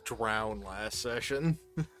almost drown last session.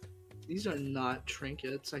 These are not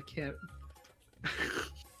trinkets. I can't.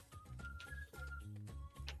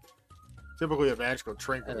 Typically, a magical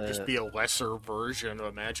trinket would just be a lesser version of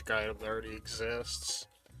a magic item that already exists.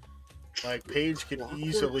 Like, Paige could Clockwork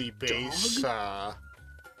easily base a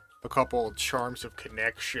couple of charms of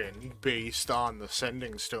connection based on the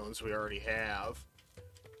sending stones we already have.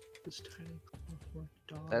 This tiny clockwork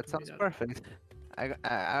dog That sounds made out of- perfect.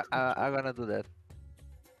 I'm gonna do that.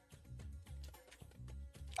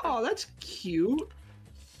 Oh, that's cute.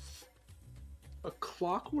 A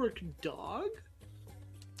clockwork dog?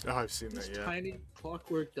 Oh, I've seen This that, yeah. tiny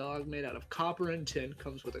clockwork dog made out of copper and tin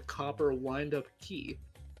comes with a copper wind-up key.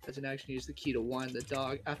 As an action, use the key to wind the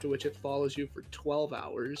dog, after which it follows you for 12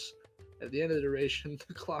 hours. At the end of the duration,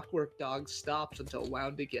 the clockwork dog stops until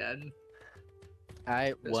wound again.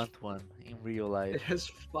 I want one in real It life. has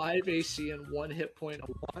 5 AC and 1 hit point.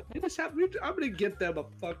 I'm gonna get them a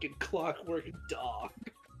fucking clockwork dog.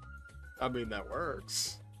 I mean, that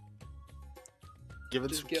works. Giving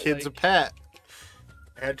Just some get, kids a like- pet.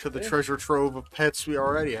 Add to the Yeah. treasure trove of pets we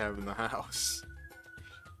already have in the house.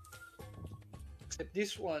 Except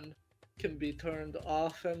this one can be turned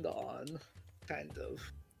off and on, kind of.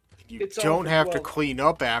 You It's all don't for have to 12 clean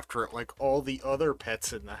up after it like all the other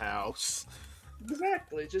pets in the house.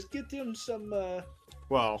 Exactly. Just get him some.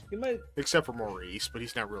 Well, You might. except for Maurice, but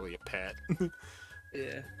he's not really a pet.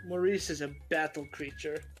 Yeah, Maurice is a battle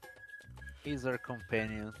creature. He's our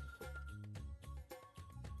companion.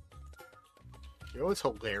 You know what's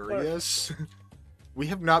hilarious? We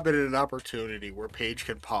have not been in an opportunity where Paige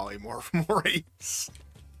can polymorph Maurice.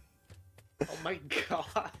 Oh my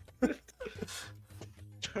god.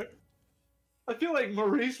 I feel like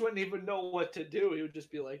Maurice wouldn't even know what to do. He would just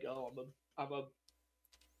be like, "Oh, I'm a."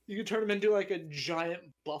 You could turn him into like a giant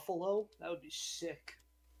buffalo. That would be sick.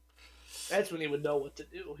 That's when he would know what to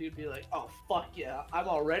do. He'd be like, "Oh fuck yeah, I'm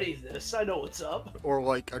already this. I know what's up." Or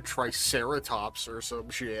like a Triceratops or some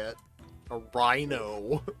shit. A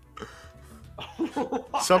rhino.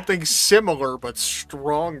 Something similar but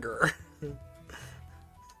stronger.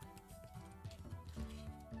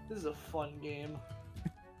 This is a fun game.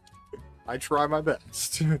 I try my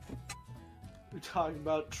best. We're talking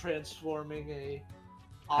about transforming a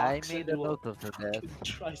I ox made a into note of that. fucking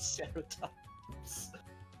Triceratops.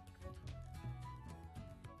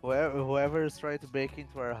 Whoever is trying to break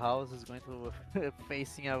into our house is going to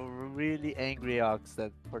facing a really angry ox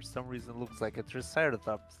that for some reason looks like a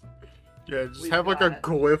Triceratops. Yeah, just We've have like a got-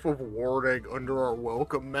 glyph of warning under our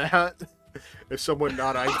welcome mat. If someone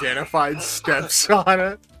not identified steps on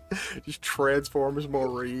it, just transforms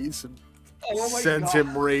Maurice and Oh my sends god,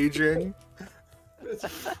 him raging. it's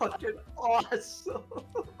fucking awesome.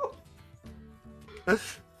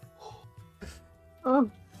 Oh,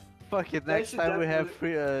 Fuck it, That next should time we have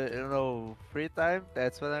definitely- free time,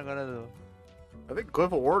 that's what I'm gonna do. I think glyph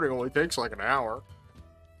of warning only takes like an hour,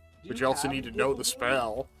 Do but you also have need to a know the different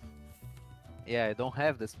spell. Yeah, I don't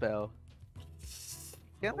have the spell.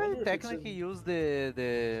 Can wonder I if it's technically in- use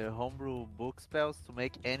the homebrew book spells to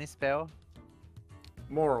make any spell?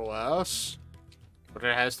 More or less. But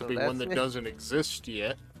it has to So be one that's that it. doesn't exist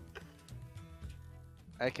yet.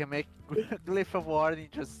 I can make Glyph of Warning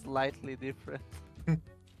just slightly different.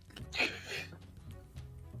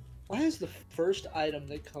 Why is the first item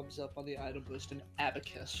that comes up on the item list an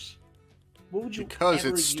abacus? What would you Because ever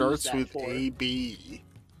it use starts that with for? AB.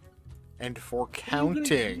 And for What are you gonna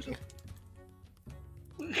counting.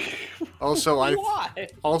 use Also, Why?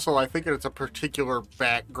 I think it's a particular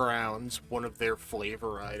background's one of their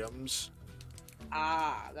flavor items.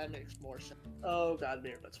 Ah, that makes more sense. Oh god,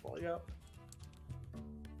 mirror that's falling out.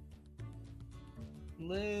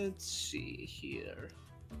 Let's see here.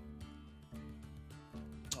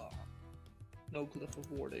 Oh, no glyph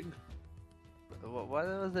of warding. What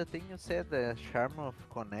was the thing you said? The charm of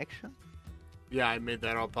connection? Yeah, I made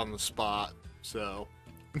that up on the spot, so...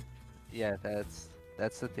 Yeah, that's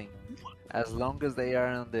the thing. As long as they are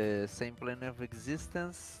on the same plane of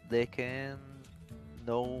existence, they can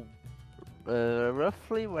know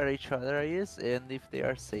roughly where each other is and if they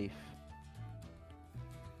are safe.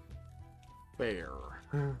 Fair.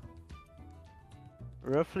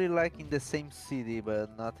 Roughly like in the same city,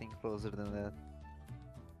 but nothing closer than that.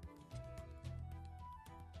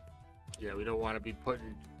 Yeah, we don't want to be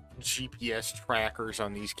putting GPS trackers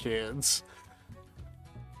on these kids.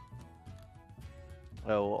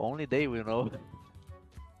 Well, only they will know,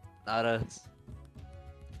 not us.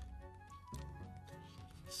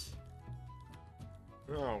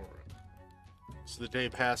 Alright. So the day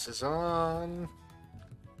passes on.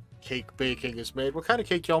 Cake baking is made. What kind of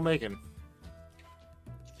cake y'all making?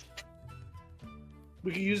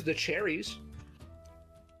 We could use the cherries.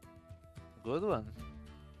 Good one.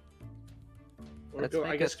 Or Let's go, I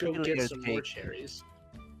make a guess go get three-layered some more cake. cherries.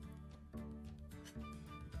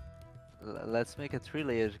 Let's make a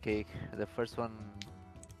 3-layered cake. The first one.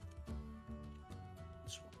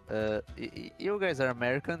 You guys are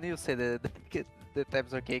American. You say the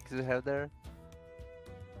types of cakes you have there.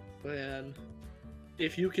 And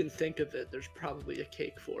if you can think of it, there's probably a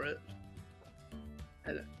cake for it.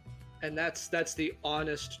 And that's the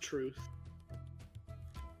honest truth.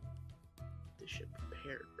 This shit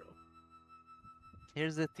prepared, bro.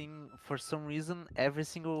 Here's the thing. For some reason, every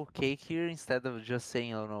single cake here, instead of just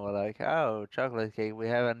saying, "Oh no," like, "Oh, chocolate cake," we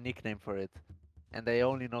have a nickname for it, and they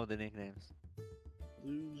only know the nicknames.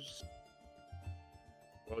 Lose.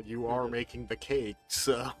 Well, you are making the cake,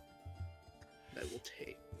 so... That will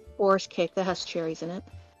take. Boris cake that has cherries in it.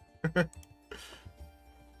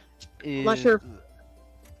 I'm not sure.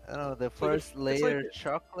 I don't know, the like a- first it's like layer a-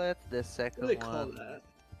 chocolate, the What second do they call one. that?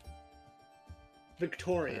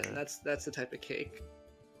 Victorian. Uh, That's the type of cake.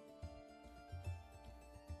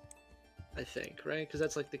 I think, right? Because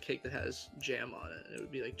that's like the cake that has jam on it. It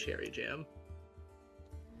would be like cherry jam.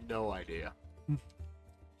 No idea.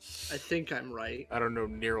 I think I'm right. I don't know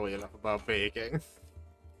nearly enough about baking.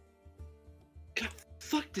 God,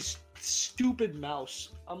 fuck this stupid mouse.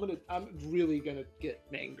 I'm really gonna get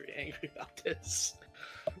angry about this.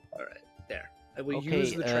 All right, there. I will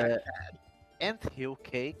use the trackpad. Anthill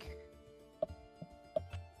cake.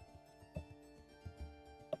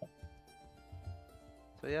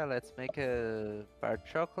 So yeah, let's make a part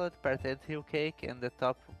chocolate, part anthill cake, and the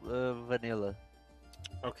top vanilla.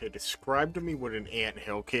 Okay, describe to me what an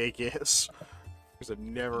anthill cake is. Because I've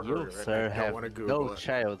never You, heard of it. sir, I have don't want to Google no it.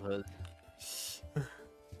 childhood.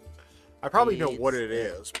 I probably know what It's, it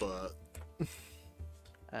is, but you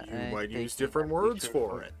I'm might use taking a different words picture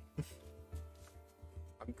for it.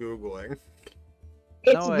 I'm Googling.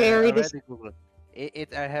 It's No, very I already Googled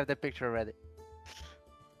it. I have the picture already.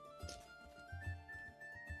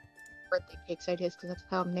 birthday cakes ideas because that's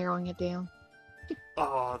how I'm narrowing it down.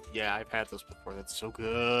 Oh, yeah, I've had this before. That's so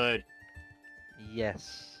good.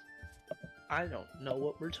 Yes. I don't know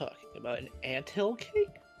what we're talking about. An anthill cake?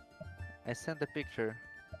 I sent the picture.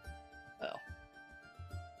 Oh.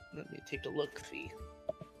 Let me take a look-see.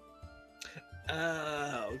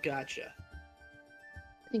 Oh, gotcha.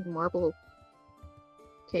 I think marble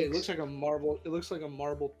cakes. It looks like a marble. It looks like a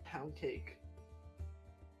marble pound cake.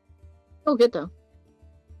 Oh, good though.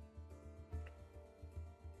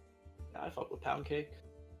 I fuck with pound cake.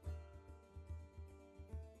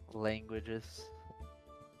 Languages.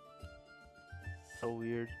 So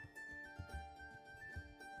weird.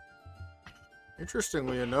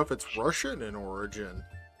 Interestingly enough, it's Russian in origin.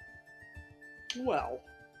 Well,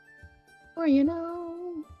 Or you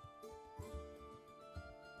know.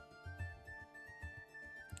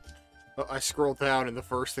 I scroll down and the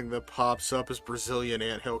first thing that pops up is Brazilian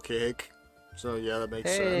anthill cake. So yeah, that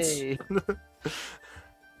makes sense. Hey!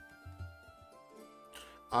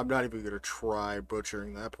 I'm not even gonna try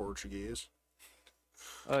butchering that Portuguese.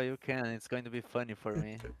 Oh, you can. It's going to be funny for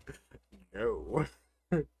me. No.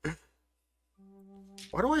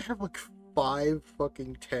 Why do I have like 5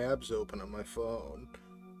 fucking tabs open on my phone?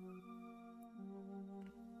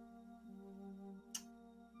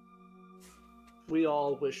 we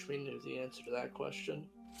all wish we knew the answer to that question.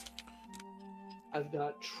 I've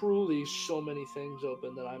got truly so many things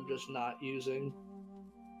open that I'm just not using.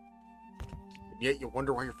 Yet you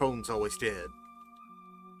wonder why your phone's always dead.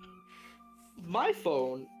 My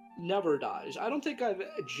phone never dies. I don't think I've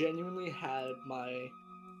genuinely had my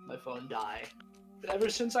phone die. Ever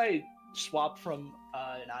since I swapped from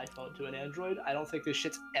an iPhone to an Android, I don't think this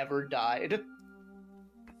shit's ever died.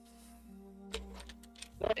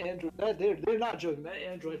 That Android, they're not joking. That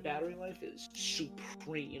Android battery life is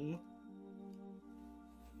supreme.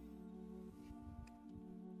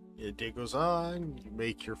 The day goes on, you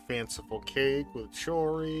make your fanciful cake with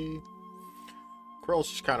Chori.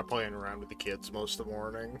 Krill's just kind of playing around with the kids most of the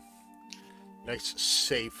morning. Nice,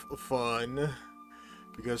 safe fun.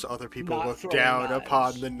 Because other people Not look throwing down upon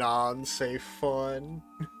knives. the non-safe fun.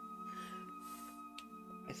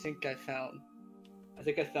 I think I found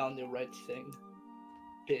the right thing.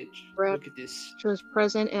 Pidge, Brad. look at this. Shows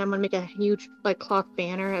present, and I'm gonna make a huge like cloth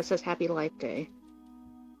banner that says Happy Life Day.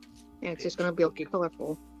 And it's just gonna be Look at-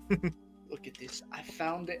 colorful. Look at this. I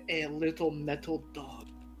found a little metal dog,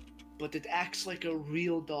 but it acts like a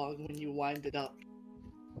real dog when you wind it up.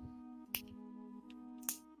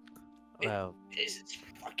 Well, It's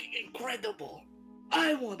fucking incredible.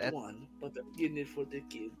 I want That- one, but I'm getting it for the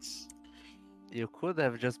kids. you could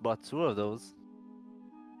have just bought 2 of those.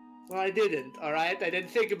 Well, I didn't, alright? I didn't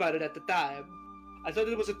think about it at the time. I thought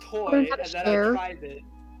it was a toy, Learn how to and then share. I tried it,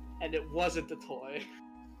 and it wasn't a toy.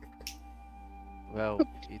 Well,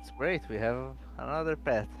 it's great. We have another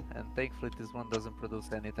pet, and thankfully this one doesn't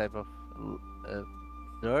produce any type of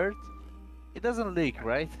dirt. It doesn't leak,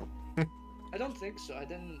 right? I don't think so. I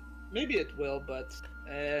didn't. Maybe it will, but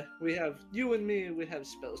we have you and me. We have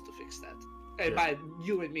spells to fix that. And Yeah. by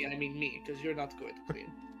you and me, I mean me, because you're not going to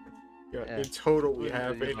clean. Yeah, Yeah. in total, we Wouldn't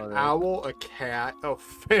have you an know that? owl, a cat, a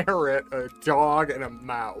ferret, a dog, and a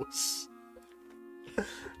mouse. A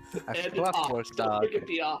And an clockwork ox. Don't dog. forget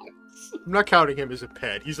the ox. I'm not counting him as a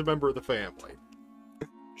pet. He's a member of the family.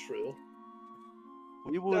 True.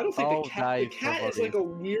 We I would don't think all the die cat from is like a this.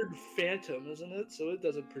 weird phantom, isn't it? So it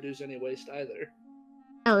doesn't produce any waste either.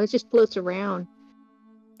 Oh, it just floats around.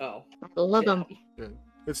 Oh. I love them. damn.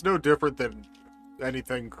 It's no different than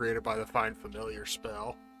anything created by the Find Familiar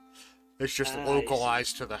spell. It's just I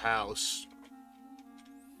localized to the house.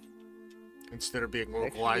 Instead of being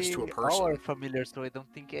localized to a Actually, all are person. familiar, so I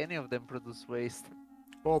don't think any of them produce waste.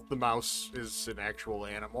 Well, the mouse is an actual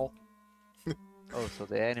animal. Oh, so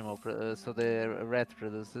the animal, so the rat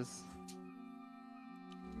produces.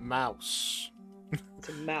 Mouse. It's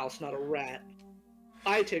a mouse, not a rat.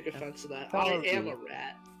 I take offense to that. I Told am you. a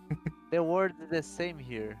rat. The word is the same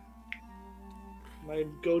here. My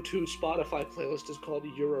go-to Spotify playlist is called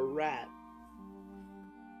 "You're a Rat."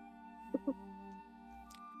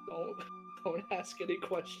 Don't ask any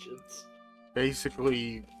questions.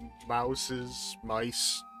 Basically,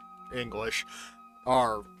 mice, English,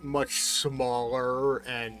 are much smaller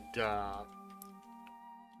and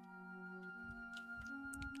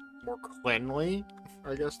more cleanly,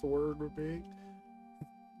 I guess the word would be.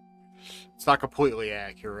 It's not completely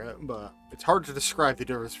accurate, but it's hard to describe the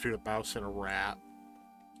difference between a mouse and a rat.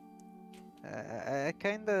 I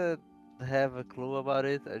kind of have a clue about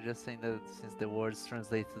it. I just think that since the words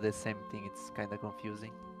translate to the same thing, it's kind of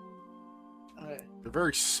confusing. They're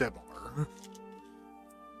very similar.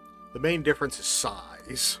 The main difference is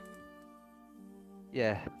size.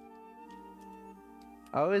 Yeah.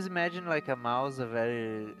 I always imagine like a mouse, a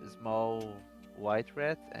very small white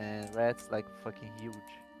rat, and rats like fucking huge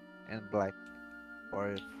and black,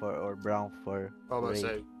 or brown fur. I'm gonna gray.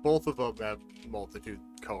 say both of them have multitude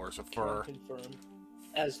colors of fur. Can confirm.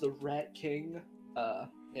 As the Rat King,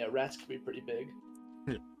 yeah, rats can be pretty big.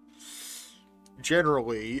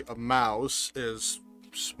 Generally, a mouse is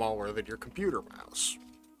smaller than your computer mouse.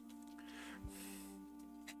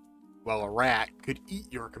 Well, a rat could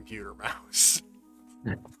eat your computer mouse.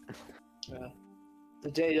 Yeah. The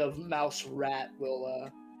day of mouse rat will,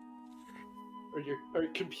 or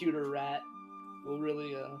computer rat will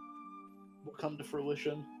really, will come to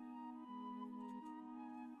fruition.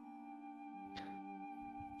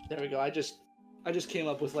 There we go. I just came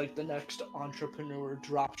up with like the next entrepreneur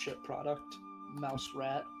dropship product. Mouse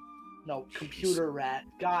rat. No, computer rat.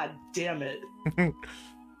 God damn it.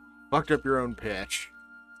 Fucked up your own pitch.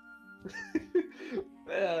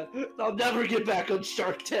 I'll never get back on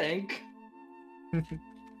Shark Tank.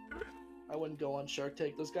 I wouldn't go on Shark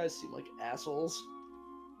Tank. Those guys seem like assholes.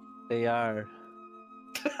 They are.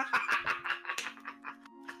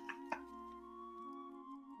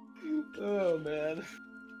 Oh man.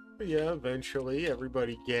 But yeah, eventually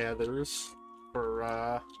everybody gathers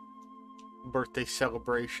for birthday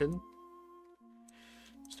celebration.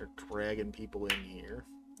 Start dragging people in here.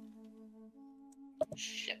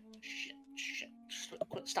 Shit.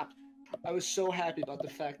 Stop. I was so happy about the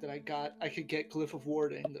fact that I could get Glyph of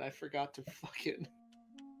Warding that I forgot to fucking.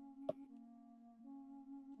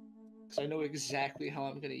 Because I know exactly how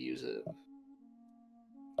I'm gonna use it.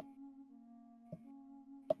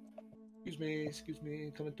 Excuse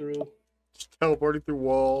me, coming through. Just teleporting through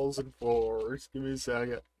walls and floors. Give me a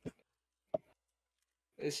second.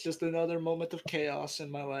 It's just another moment of chaos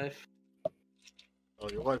in my life. Oh,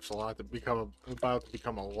 your life's about to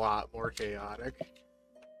become a lot more chaotic.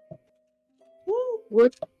 Woo!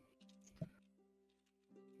 What?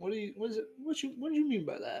 What do you mean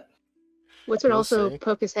by that? Woods would You'll also see.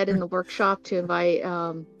 poke his head in the workshop to invite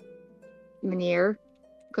Menier.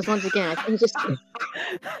 Because once again, I think he's just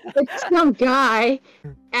like some guy.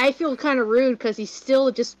 I feel kind of rude because he's still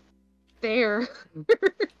just there.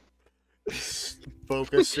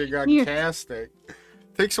 Focusing on Yeah. casting.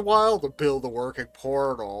 Takes a while to build a working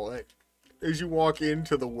portal. As you walk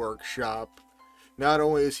into the workshop, not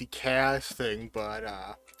only is he casting, but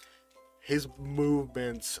his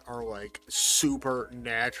movements are like super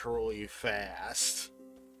naturally fast.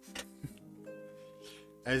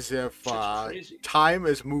 As if Just crazy. time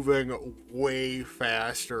is moving way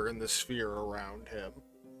faster in the sphere around him.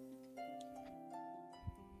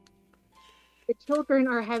 The children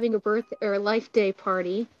are having a birth or life day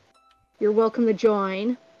party. You're welcome to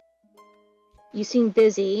join. You seem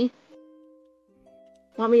busy.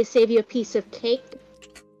 Want me to save you a piece of cake?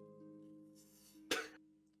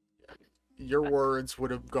 Your words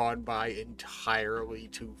would have gone by entirely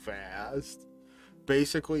too fast.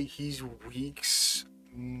 Basically, he's weeks,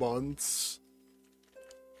 months,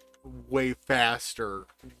 way faster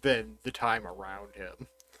than the time around him.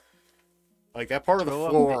 Like, that part of the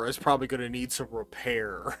floor is probably going to need some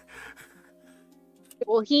repair.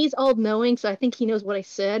 Well, he's all knowing, so I think he knows what I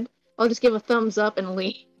said. I'll just give a thumbs up and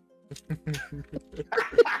leave.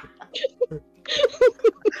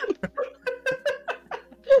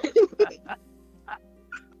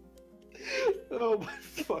 Oh my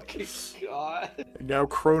fucking god. Now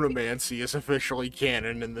chronomancy is officially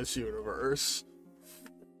canon in this universe.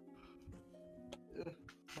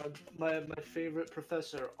 My favorite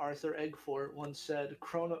professor, Arthur Eggfort, once said,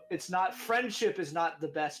 friendship is not the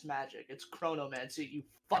best magic, it's chronomancy, you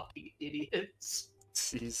fucking idiots.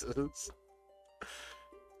 Jesus.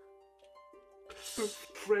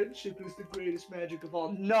 Friendship is the greatest magic of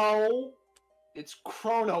all. No! It's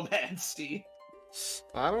chronomancy.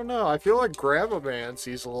 I don't know, I feel like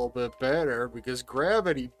gravimancy's a little bit better, because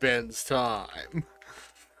gravity bends time.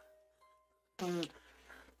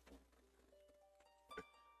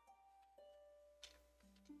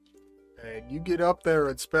 And you get up there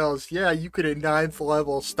and spells, yeah, you could at 9th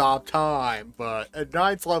level stop time, but at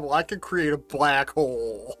 9th level I could create a black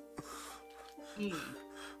hole.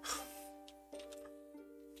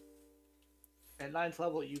 At 9th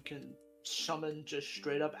level you can summon just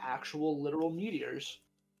straight up actual literal meteors.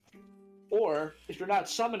 Or, if you're not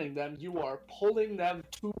summoning them, you are pulling them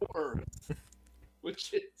to Earth.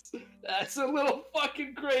 That's a little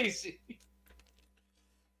fucking crazy.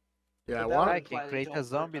 Yeah, But that I would can imply they create don't a work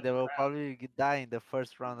zombie on that the will ground. probably die in the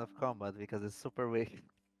first round of combat because it's super weak.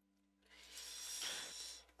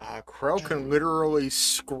 Crow can literally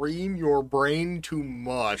scream your brain to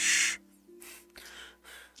mush.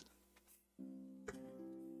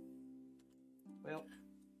 Well,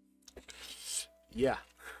 Yeah,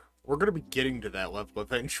 we're gonna be getting to that level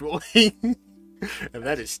eventually. And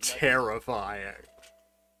that is terrifying.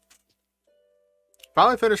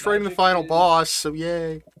 Finally finished raiding the Magic final is- boss, so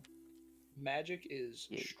yay. magic is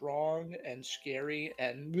Yeah. strong and scary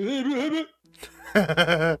and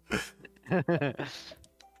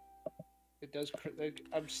it does. Like,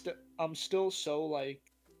 I'm still so like.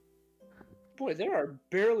 Boy, there are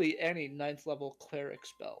barely any 9th level cleric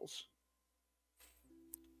spells.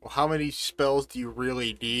 Well, how many spells do you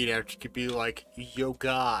really need after you could be like, yo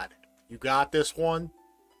god, you got this one?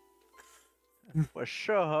 For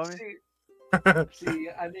sure, homie. See,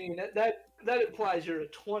 I mean that implies you're a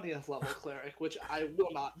 20th level cleric, which I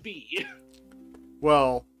will not be.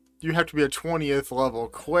 Well, you have to be a 20th level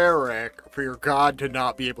cleric for your god to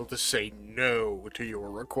not be able to say no to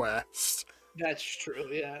your request. That's true,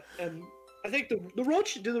 yeah. And I think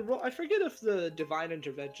I forget if the divine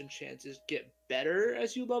intervention chances get better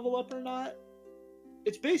as you level up or not.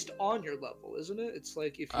 It's based on your level, isn't it? It's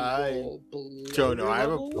like if you roll below Don't know. your I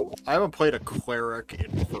level. haven't played a clerik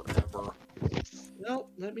in forever. Well,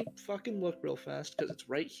 let me fucking look real fast because it's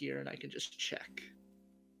right here and I can just check.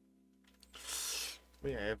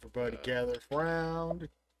 Yeah, everybody gathers round.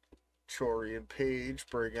 Chori and Paige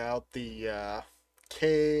bring out the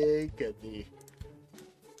cake and the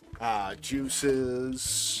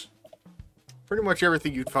juices. Pretty much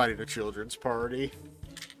everything you'd find at a children's party.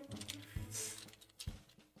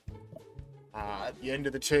 At the end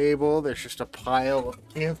of the table, there's just a pile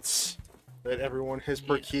of gifts that everyone has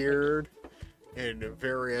procured in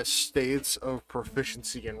various states of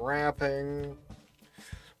proficiency in wrapping.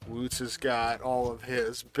 Woots has got all of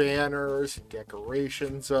his banners and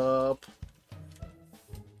decorations up.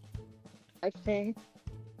 Okay.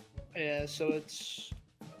 Yeah, so it's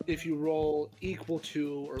if you roll equal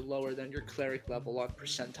to or lower than your cleric level on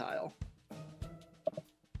percentile.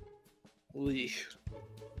 Eek.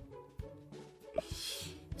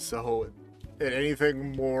 So And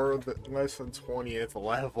anything more less than 20th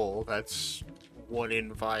level, that's 1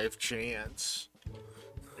 in 5 chance.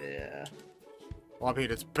 Yeah. Well, I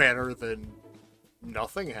mean, it's better than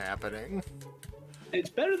nothing happening.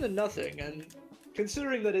 It's better than nothing, and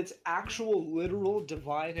considering that it's actual literal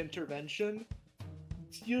divine intervention,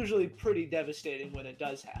 it's usually pretty devastating when it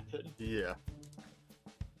does happen. Yeah.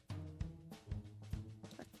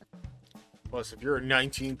 Plus, if you're a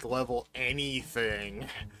 19th level anything,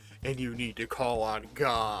 and you need to call on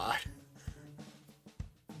God.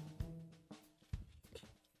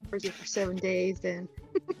 Crazy for 7 days, then.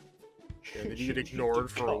 And then you get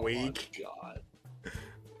ignored for a week. God.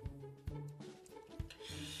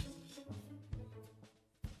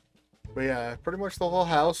 But yeah, pretty much the whole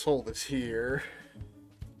household is here.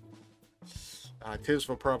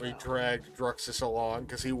 Tisva probably dragged Druxus along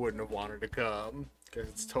because he wouldn't have wanted to come, because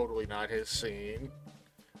it's totally not his scene.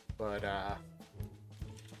 But,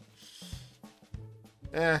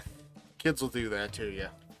 kids will do that to you.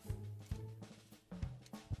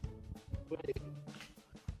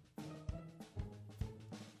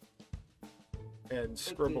 And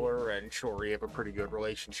Scribbler and Chori have a pretty good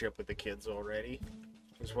relationship with the kids already,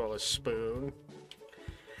 as well as Spoon.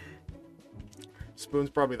 Spoon's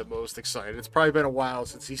probably the most excited. It's probably been a while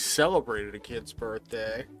since he celebrated a kid's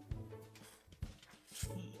birthday.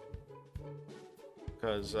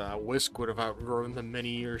 Because Whisk would have outgrown them many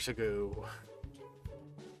years ago.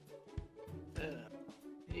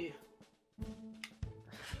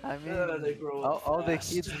 I mean, they grow all the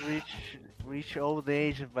fast. kids reach old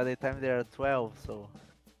age by the time they are 12, so...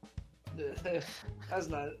 That's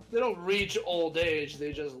not. They don't reach old age.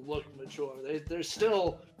 They just look mature. They're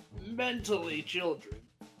still mentally children.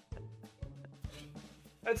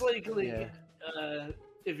 That's like Yeah.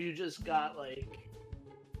 if you just got like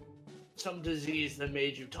some disease that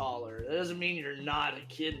made you taller. That doesn't mean you're not a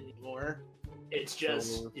kid anymore. It's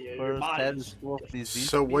just So, your first head body's is full of disease,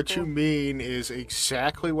 So what you people? mean is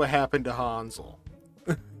exactly what happened to Hansel.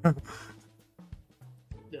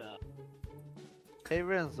 Hey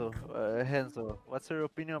Renzo, Henzo, what's your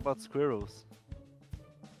opinion about squirrels?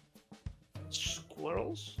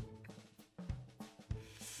 Squirrels?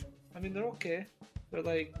 I mean, they're okay. They're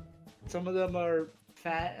like, some of them are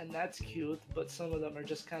fat and that's cute, but some of them are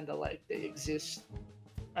just kind of like they exist.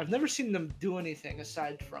 I've never seen them do anything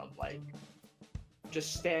aside from like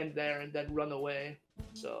just stand there and then run away.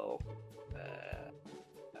 So,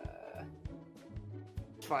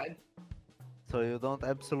 it's fine. So you don't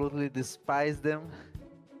absolutely despise them?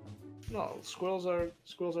 No, squirrels are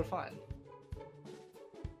fine.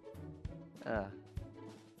 Ah.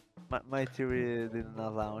 My theory did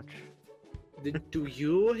not launch. Do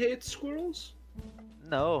you hate squirrels?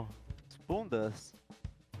 No, Spoon does.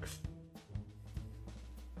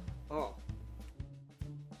 Oh.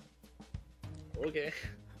 Okay.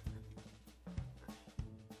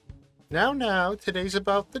 Now, today's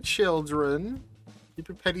about the children. Keep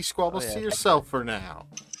your petty squabbles Oh, to yeah. yourself for now.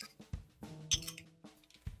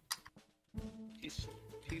 He's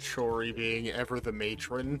Chori being ever the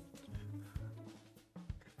matron.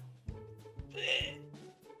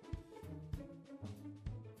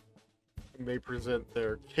 And they present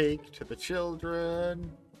their cake to the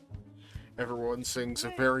children. Everyone sings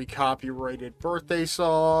a very copyrighted birthday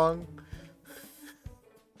song.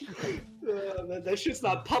 that shit's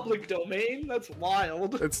not public domain. That's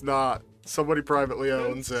wild. It's not. Somebody privately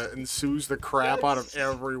owns it and sues the crap out of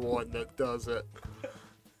everyone that does it.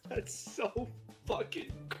 That's so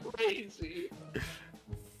fucking crazy.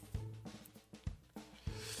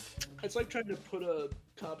 It's like trying to put a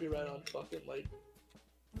copyright on fucking like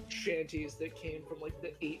shanties that came from like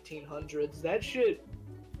the 1800s. That shit,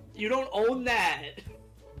 you don't own that.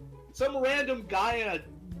 Some random guy in a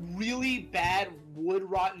really bad wood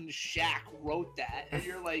rotten shack wrote that, and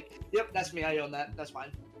you're like, "Yep, that's me. I own that. That's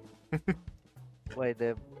fine." Wait,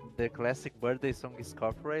 the classic birthday song is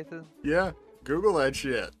copyrighted? Yeah, Google that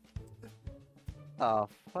shit. Oh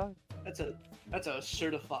fuck. That's a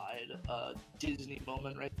certified Disney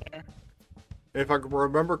moment right there. If I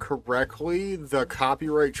remember correctly, the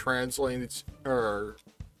copyright translates or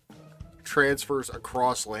transfers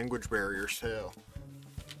across language barriers too.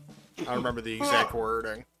 I don't remember the exact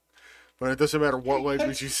wording, but it doesn't matter what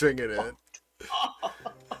language you sing it in.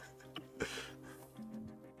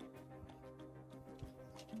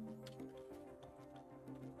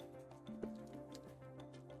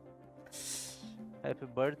 Happy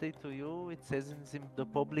birthday to you. It says it's in the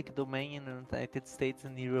public domain in the United States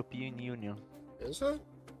and European Union. Is it?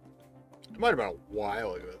 It might have been a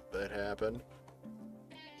while ago that happened.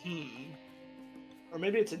 Or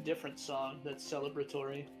maybe it's a different song that's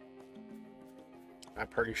celebratory. I'm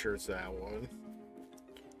pretty sure it's that one.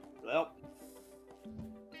 Well,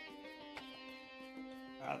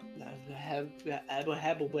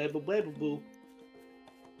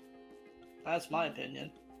 that's my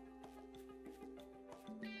opinion.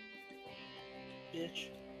 Bitch.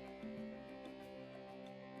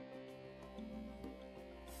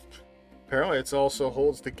 Apparently, it also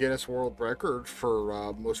holds the Guinness World Record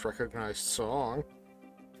for most recognized song.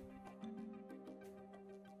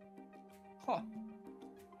 Huh.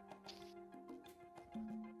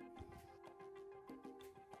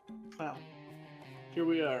 Well, here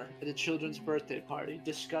we are at a children's birthday party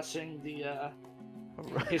discussing the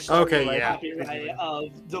historical Okay, yeah. copyright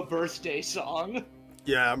of the birthday song.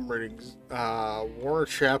 Yeah, I'm reading. Warner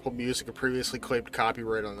Chappell Music had previously claimed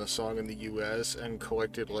copyright on the song in the U.S. and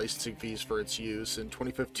collected licensing fees for its use. In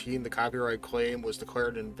 2015, the copyright claim was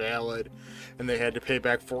declared invalid, and they had to pay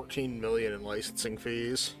back $14 million in licensing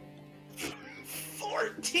fees.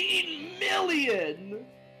 14 million!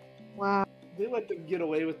 Wow. They let them get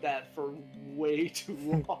away with that for way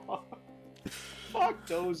too long. Fuck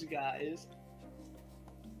those guys.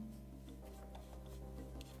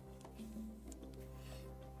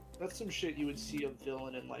 That's some shit you would see a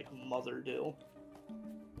villain in, like, Mother do.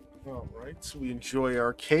 Alright, so we enjoy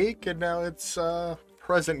our cake, and now it's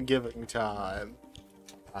present giving time.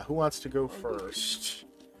 Who wants to go first?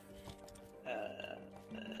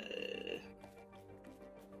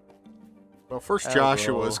 Well, first I'll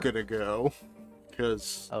Joshua's go. gonna go,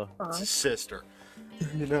 because Oh, it's his sister,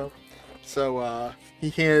 you know? So, he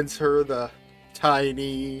hands her the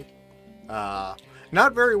tiny,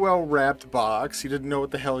 not very well wrapped box. He didn't know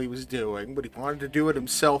what the hell he was doing, but he wanted to do it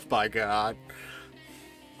himself, by God.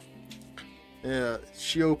 Yeah,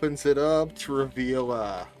 she opens it up to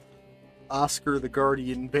reveal, Oscar the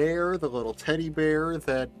Guardian Bear, the little teddy bear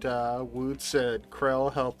that, Woot said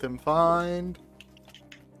Krell helped him find.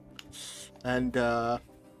 And, yeah,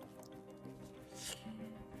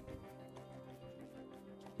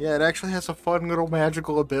 it actually has a fun little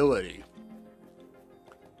magical ability.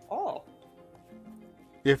 Oh,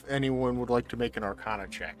 If anyone would like to make an Arcana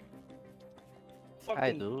check. fucking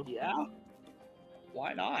I do. yeah.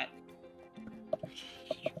 Why not?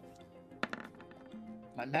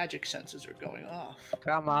 My magic senses are going off.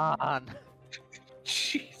 come on.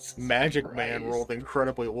 Jesus. Magic Christ. Man rolled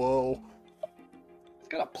incredibly low. It's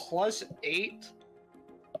got a +8.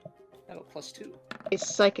 I have a +2.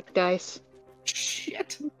 It's psychic dice.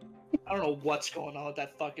 Shit. I don't know what's going on with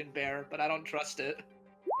that fucking bear, but I don't trust it.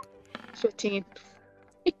 15.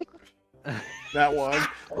 That one.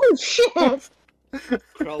 Oh shit!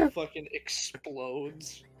 Krell fucking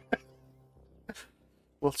explodes.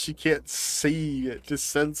 Well, she can't see it, just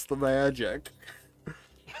sense the magic.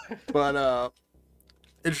 But,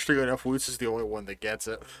 interestingly enough, Woots is the only one that gets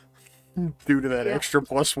it. Due to that Yeah. extra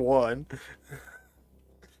 +1.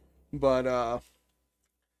 But,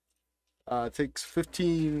 it takes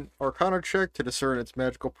 15 Arcana check to discern its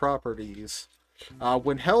magical properties.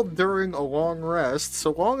 When held during a long rest,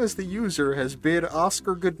 so long as the user has bid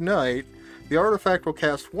Oscar goodnight, the artifact will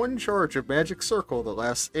cast one charge of Magic Circle that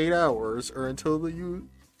lasts 8 hours, or until the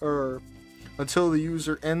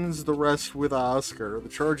user ends the rest with Oscar. The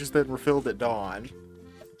charge is then refilled at dawn.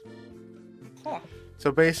 Huh.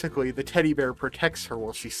 So basically, the teddy bear protects her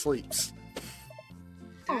while she sleeps.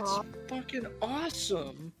 That's Aw. fucking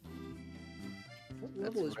awesome. What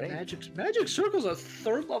level is great. magic? Magic Circle's a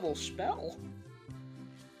 3rd level spell.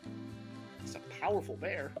 It's a powerful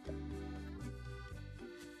bear.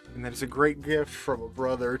 And that is a great gift from a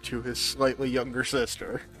brother to his slightly younger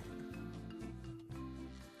sister.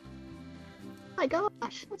 My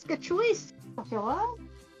gosh, that's a good choice. Hello?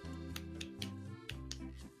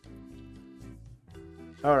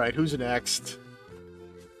 Alright, who's next?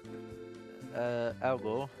 I'll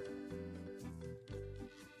go.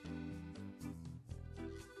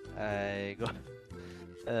 I go.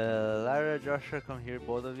 Lara, Joshua, come here,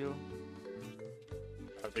 both of you.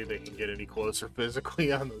 I don't think they can get any closer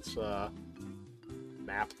physically on this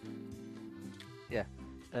map.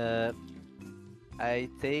 I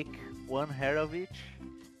take one hair of each,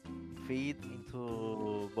 feed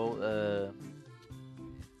into both.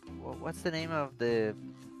 What's the name of the?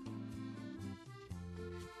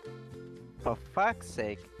 For fuck's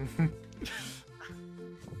sake!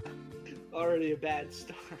 Already a bad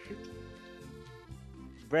start.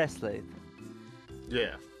 Bracelet.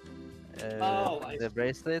 Yeah. I The see.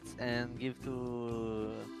 bracelets and give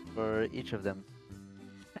to for each of them.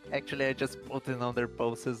 Actually, I just put it on their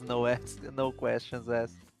poses, no questions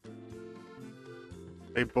asked.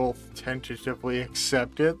 They both tentatively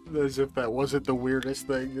accept it, as if that wasn't the weirdest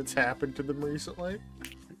thing that's happened to them recently.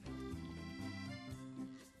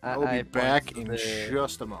 I'll be I point back to in the...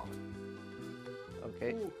 just a moment.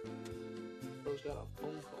 Okay. Ooh. Bro's got a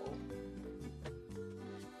phone call.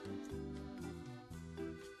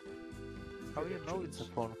 How you know it's a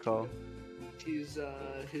phone call? His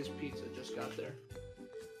pizza just got there.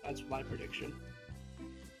 That's my prediction.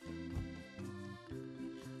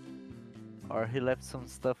 Or he left some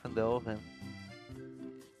stuff in the oven.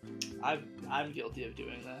 I'm guilty of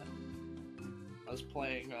doing that. I was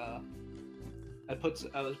playing. I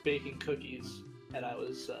was baking cookies, and I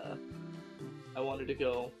wanted to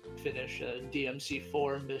go finish a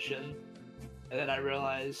DMC4 mission, and then I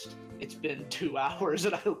realized it's been 2 hours,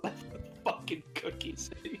 and I left the fucking cookies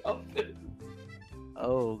in the oven.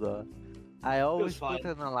 Oh god. I always fine.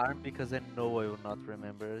 put an alarm because I know I will not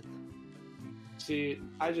remember it. See,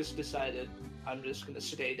 I just decided I'm just gonna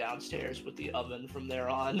stay downstairs with the oven from there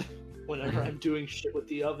on, whenever I'm doing shit with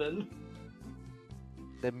the oven.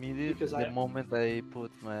 The moment I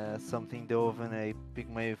put something in the oven, I pick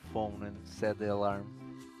my phone and set the alarm.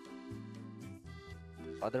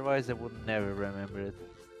 Otherwise, I would never remember it.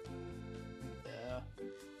 Yeah.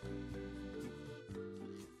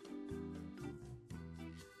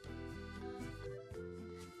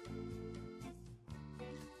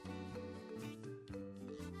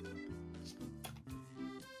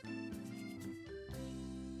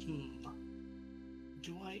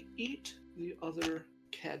 Do I eat the other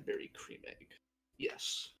Cadbury cream egg?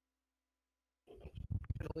 Yes.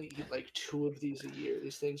 I only eat like 2 of these a year.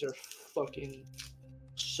 These things are fucking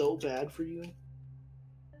so bad for you.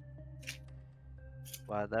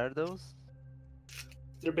 What are those?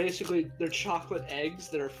 They're chocolate eggs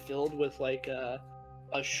that are filled with like a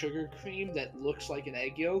sugar cream that looks like an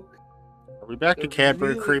egg yolk. Are we back to They're Cadbury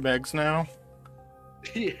really- cream eggs now?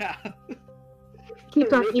 Yeah. Keep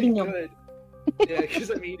They're on really eating them. good. Yeah,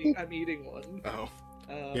 because I'm eating one. Oh.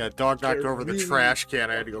 Yeah, dog knocked they're over the really- trash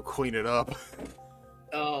can. I had to go clean it up.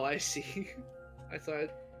 Oh, I see.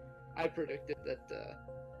 I predicted that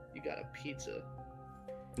you got a pizza.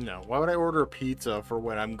 No, why would I order a pizza for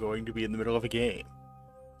when I'm going to be in the middle of a game?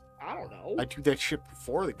 I don't know. I do that shit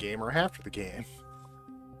before the game or after the game.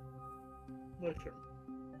 Listen,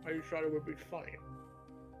 I just thought it would be funny.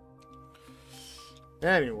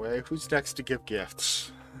 Anyway, who's next to give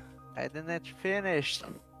gifts? I didn't finish.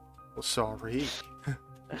 Well, sorry.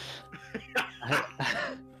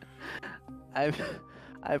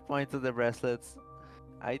 I point to the bracelets.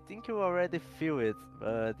 I think you already feel it,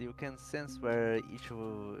 but you can sense where each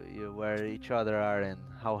other are and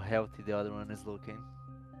how healthy the other one is looking.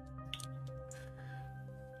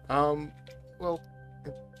 Well,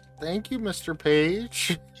 thank you, Mr.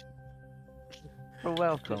 Page. You're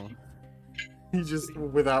welcome. He just,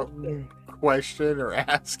 without question or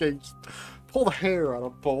asking, just pull the hair out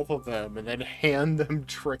of both of them and then hand them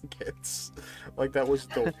trinkets. Like, that was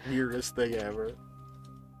the weirdest thing ever.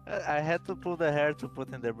 I had to pull the hair to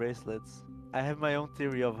put in the bracelets. I have my own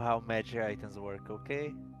theory of how magic items work,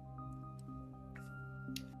 okay?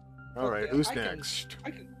 Alright, Okay, who's I can- next?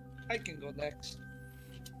 I can go next.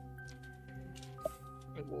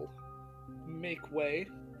 I will make way.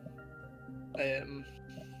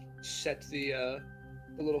 Set the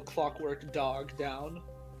little clockwork dog down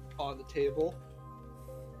on the table,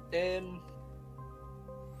 and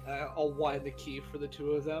I'll wind the key for the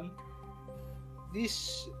 2 of them.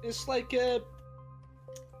 This is like a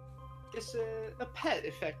pet,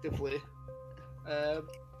 effectively.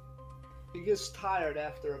 He gets tired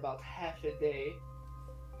after about half a day,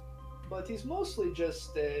 but he's mostly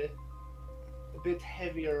just a bit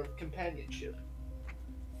heavier of companionship.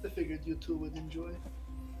 I figured you 2 would enjoy.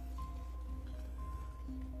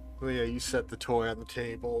 Well, yeah, you set the toy on the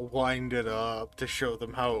table, wind it up to show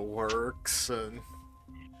them how it works, and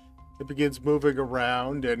it begins moving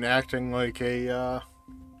around and acting like a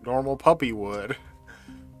normal puppy would.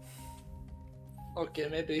 Okay,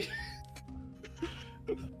 maybe.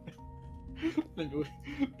 Maybe we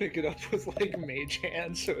pick it up with like mage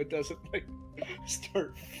hand so it doesn't like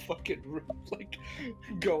start fucking like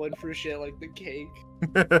going for shit like the cake.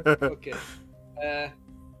 Okay. I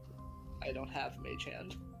don't have mage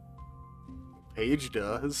hand. Paige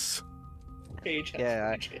does. Page has Yeah,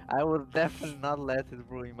 mage hand. I would definitely not let it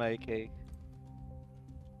ruin my cake.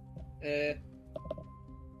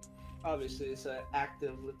 Obviously it's an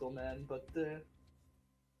active little man, but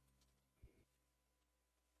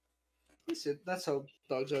that's how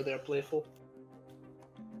dogs are. They're playful.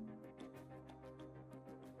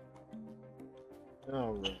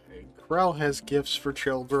 Alright. Krell has gifts for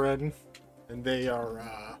children, and they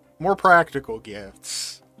are more practical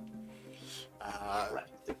gifts.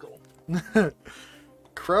 Practical.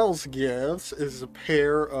 Krell's gifts is a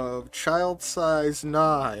pair of child-sized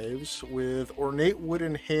knives with ornate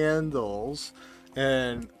wooden handles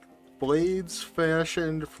and blades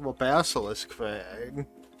fashioned from a basilisk fang.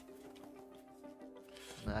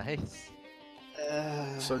 Nice.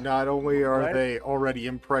 So not only are What? they already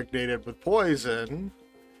impregnated with poison,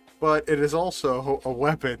 but it is also a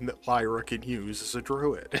weapon that Lyra can use as a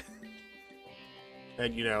druid.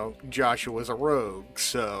 And, you know, Joshua's a rogue,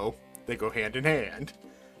 so they go hand in hand.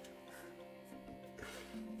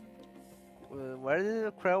 Where did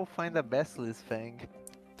the Crow find the basilisk fang?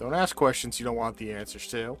 Don't ask questions you don't want the answers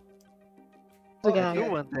to. The I guy.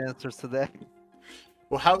 do want the answers to that.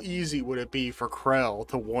 Well, how easy would it be for Krell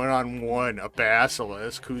to one-on-one a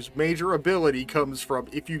basilisk whose major ability comes from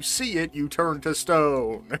if you see it, you turn to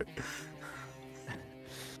stone?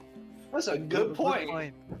 That's a good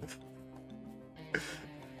point.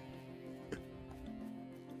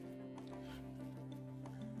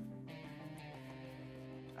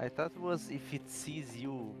 I thought it was if it sees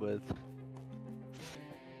you, but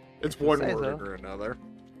It's one Say word so. or another.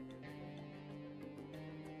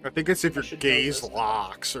 I think it's if I your should know gaze this.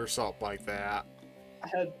 locks or something like that. I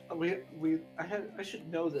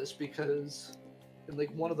should know this because in like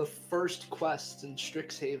one of the first quests in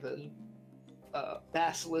Strixhaven,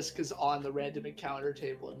 Basilisk is on the random encounter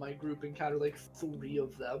table, and my group encountered like 3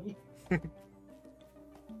 of them.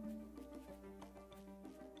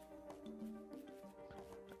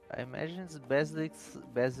 I imagine it's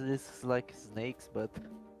basilisks like snakes, but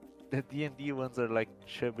the D&D ones are like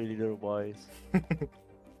chubby little boys.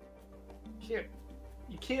 You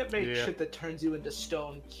can't make Yeah. shit that turns you into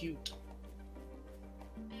stone cute.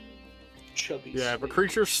 Chubby. Yeah, if a snake.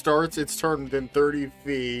 creature starts its turn within 30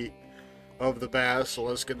 feet of the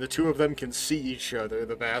basilisk, and the two of them can see each other,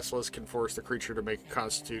 the basilisk can force the creature to make a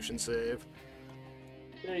constitution save.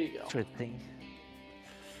 There you go. Interesting.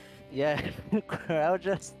 Yeah, Crow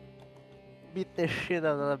just beat the shit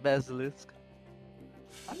out of the basilisk.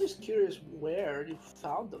 I'm just curious where you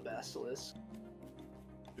found the basilisk.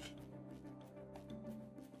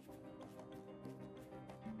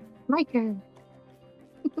 My turn.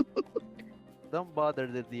 Don't bother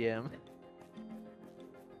the DM.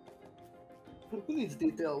 Who needs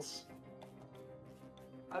details?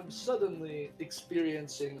 I'm suddenly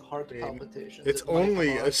experiencing heart palpitations. It's It might only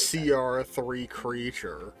have a heart attack. CR3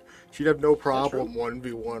 creature. She'd have no problem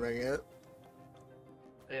 1v1ing it.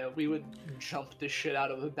 Yeah, we would jump the shit out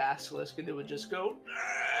of a basilisk and it would just go.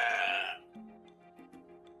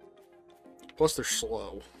 Plus, they're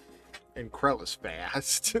slow. And Krell is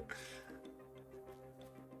fast.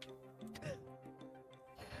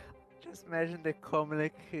 Just imagine the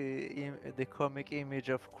comic image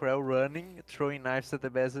of Crow running, throwing knives at the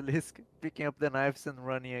basilisk, picking up the knives and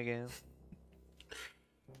running again.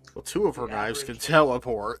 Well, 2 of her The knives can average.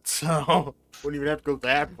 teleport, so wouldn't even have to go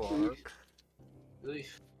that far. Really?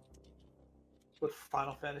 What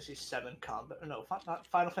Final Fantasy VII combat? No, not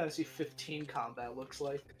Final Fantasy 15 combat looks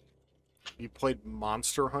like. You played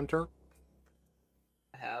Monster Hunter?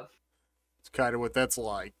 I have. It's kind of what that's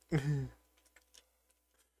like. I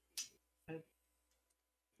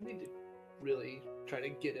need to really try to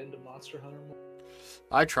get into Monster Hunter more.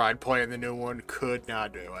 I tried playing the new one, could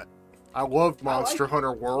not do it. I loved Monster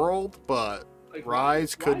Hunter World, but Like,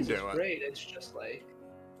 Rise couldn't is do it. Great. It's just like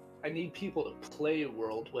I need people to play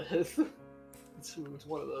World with. it's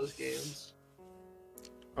one of those games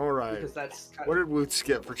Alright, because that's kind what of, did Woot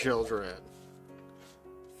skip for children?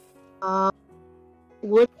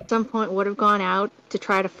 Would at some point would have gone out to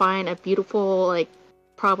try to find a beautiful, like,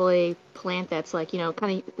 probably plant that's like, you know,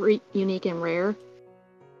 kind of unique and rare.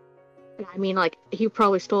 I mean, like, he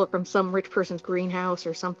probably stole it from some rich person's greenhouse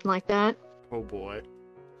or something like that. Oh boy.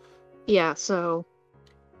 Yeah, so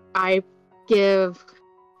I give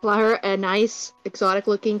Flower a nice exotic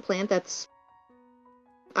looking plant that's,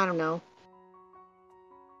 I don't know,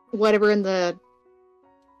 whatever in the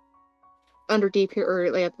underdeep here,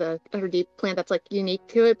 or like the underdeep plant that's like unique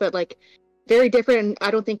to it, but like very different, and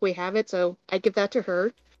I don't think we have it, so I give that to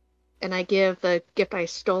her, and I give the gift I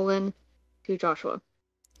stolen to Joshua.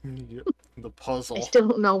 The puzzle. I still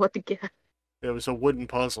don't know what to get. It was a wooden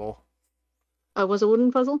puzzle. Was a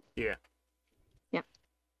wooden puzzle? Yeah. Yeah.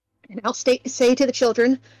 And I'll say to the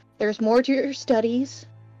children, there's more to your studies.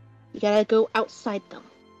 You gotta go outside them.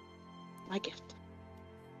 My gift.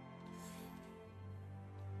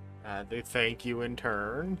 They thank you in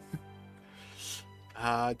turn.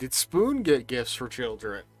 Did Spoon get gifts for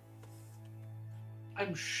children?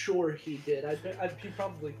 I'm sure he did. He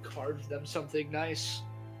probably carved them something nice.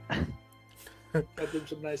 Got them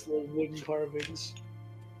some nice little wooden carvings.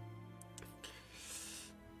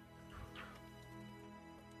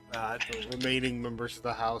 The remaining members of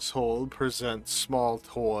the household present small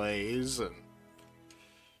toys and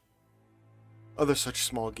other such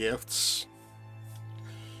small gifts.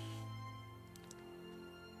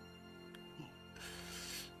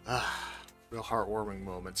 Real heartwarming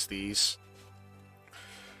moments, these.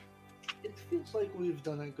 It feels like we've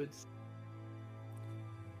done a good.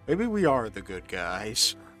 Maybe we are the good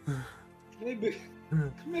guys. Maybe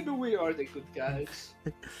we are the good guys.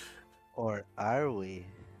 Or are we?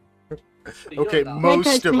 Okay, You're not. most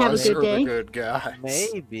guys of can have a us good are day. the good guys.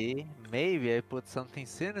 Maybe I put something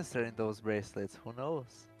sinister in those bracelets. Who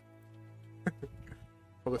knows?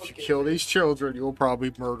 Well, if you Okay. kill these children, you'll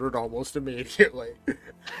probably be murdered almost immediately.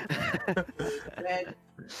 And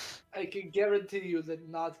I can guarantee you that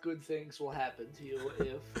not good things will happen to you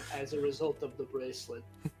if, as a result of the bracelet,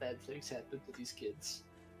 bad things happen to these kids.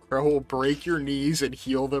 Crow will break your knees and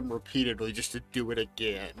heal them repeatedly just to do it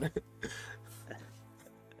again.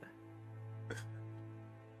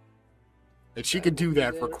 And she could do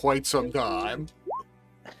that for quite some time.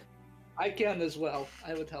 I can as well.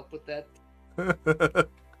 I would help with that.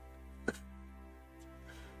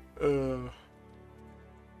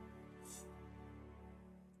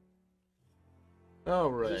 All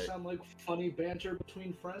Does right, it sound like funny banter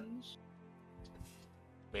between friends?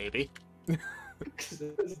 maybe. 'Cause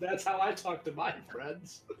that's how I talk to my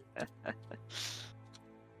friends.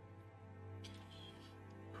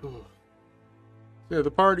 Yeah,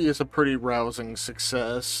 the party is a pretty rousing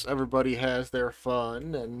success. Everybody has their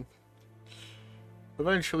fun, and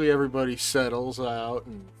eventually everybody settles out,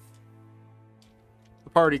 and the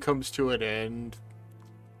party comes to an end.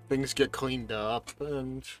 Things get cleaned up,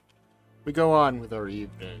 and we go on with our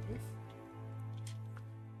evening.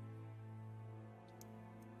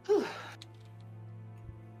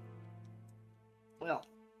 Well,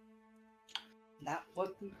 now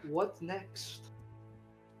what next?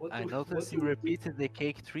 What I do- noticed what you do- repeated the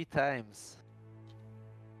cake 3 times.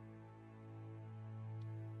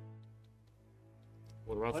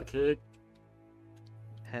 What about What? the cake?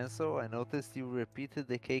 Hansel, I noticed you repeated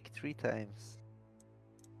the cake 3 times.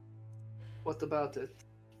 What about it?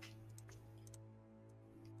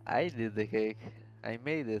 I did the cake. I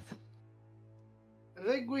made it.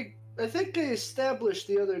 I think I established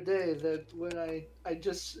the other day that when I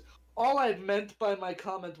just all I meant by my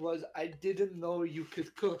comment was I didn't know you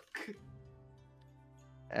could cook.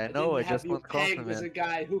 I know, I didn't have just you want pegged as a compliment.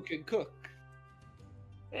 guy who can cook.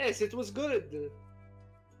 Yes, it was good.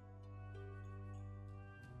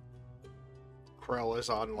 Krell is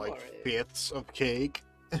on like Alright. bits of cake.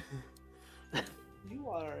 You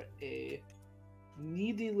are a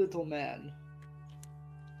needy little man.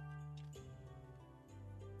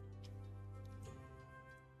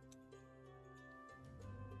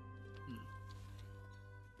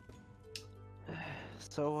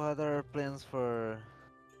 So what are our plans for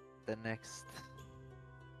the next...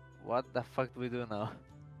 What the fuck do we do now?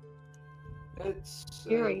 It's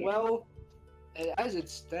Here I am. well, as it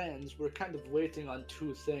stands, we're kind of waiting on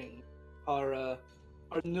two things: our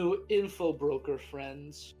new info broker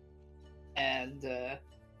friends, and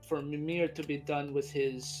for Mimir to be done with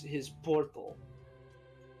his portal.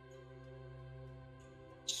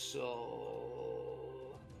 So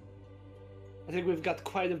I think we've got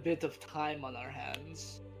quite a bit of time on our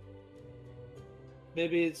hands.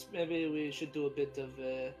 Maybe we should do a bit of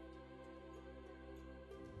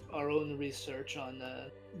our own research on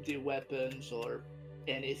the weapons or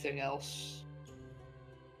anything else.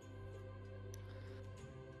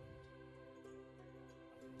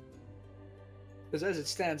 Because as it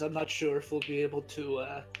stands, I'm not sure if we'll be able to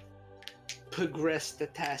progress the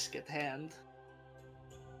task at hand.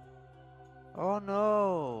 Oh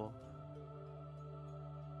no!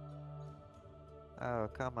 Oh,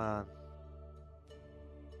 come on.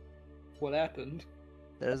 What happened?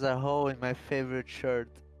 There's a hole in my favorite shirt.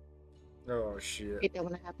 Oh shit. Hate that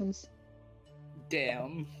when it happens.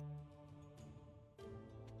 Damn.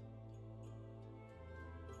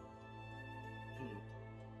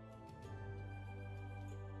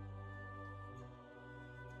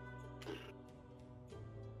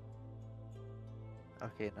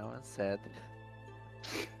 Okay, no one said.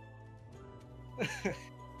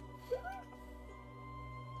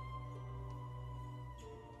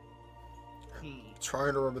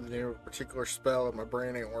 Trying to remember the name of a particular spell and my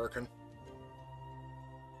brain ain't working.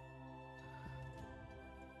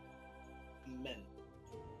 Men.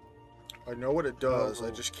 I know what it does, I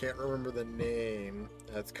Oh. just can't remember the name.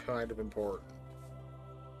 That's kind of important.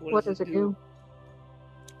 What does it do?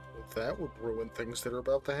 That would ruin things that are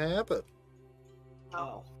about to happen.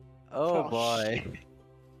 Oh. Oh Oh, boy.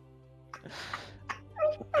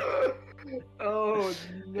 Oh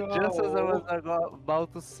no. Just as I was No.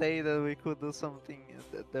 about to say that we could do something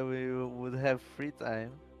that we would have free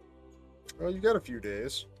time. Well, you got a few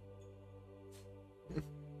days.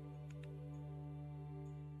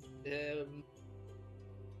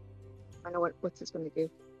 I know what's this gonna do.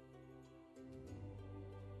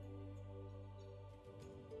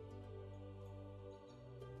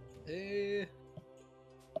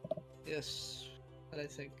 Yes, and I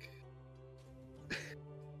think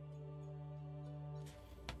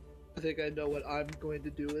I know what I'm going to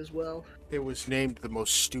do as well. It was named the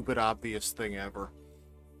most stupid, obvious thing ever.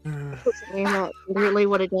 Isn't that literally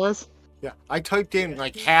what it does? Yeah, I typed in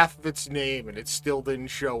like half of its name and it still didn't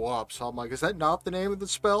show up. So I'm like, is that not the name of the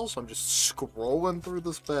spell? So I'm just scrolling through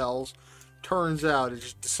the spells. Turns out it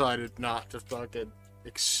just decided not to fucking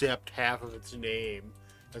accept half of its name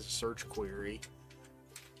as a search query.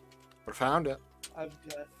 But I found it.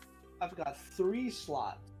 I've got 3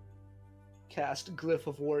 slots cast Glyph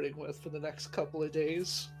of Warding with for the next couple of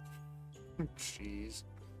days. Jeez.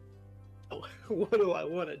 What do I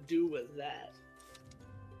want to do with that?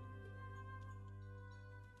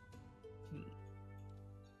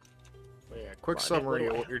 Well, yeah, quick Well, I mean, summary what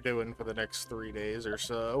of do what you're doing for the next 3 days or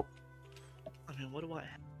so. I mean, what do I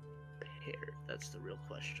have prepared? That's the real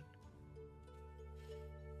question.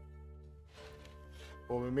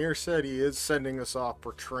 Well, Mimir said he is sending us off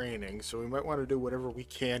for training, so we might want to do whatever we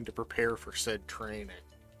can to prepare for said training.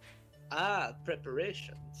 Ah,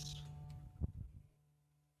 preparations.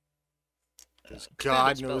 Because Expand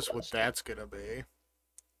God the spell knows what list. that's gonna be.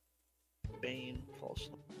 Bane, false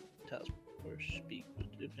task force, speak with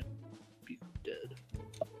living, speak with dead.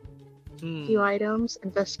 A few items,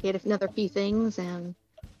 investigate another few things, and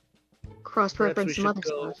cross-reference some other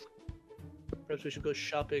stuff. Perhaps we should go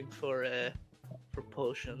shopping for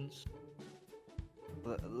potions.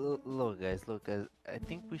 Look, guys, I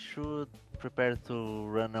think we should prepare to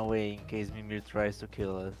run away in case Mimir tries to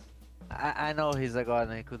kill us. I know he's a god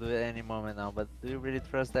and he could do it any moment now, but do you really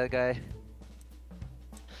trust that guy?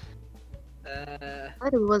 I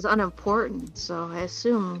thought it was unimportant, so I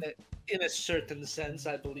assume. In a certain sense,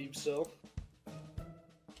 I believe so.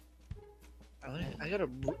 I gotta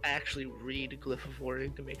actually read Glyph of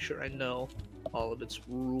Warding to make sure I know all of its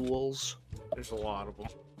rules. There's a lot of them.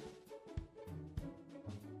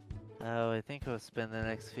 Oh, I think I'll spend the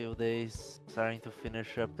next few days starting to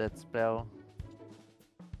finish up that spell.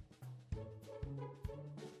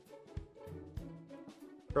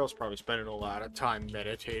 Girl's probably spending a lot of time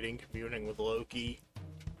meditating, communing with Loki,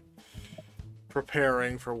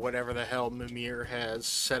 preparing for whatever the hell Mimir has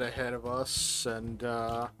set ahead of us, and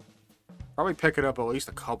probably picking up at least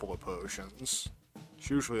a couple of potions.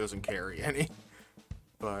 She usually doesn't carry any,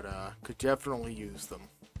 but could definitely use them.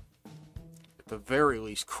 At the very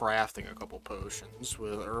least, crafting a couple potions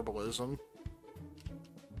with herbalism.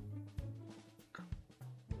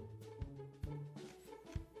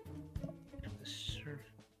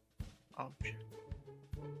 Object.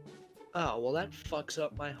 Oh, well that fucks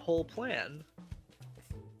up my whole plan.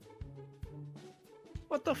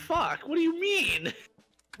 What the fuck? What do you mean?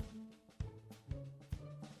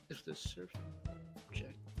 If the surf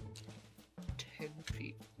object 10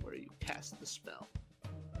 feet where you cast the spell.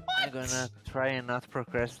 What? I'm gonna try and not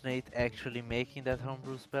procrastinate actually making that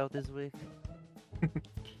homebrew spell this week.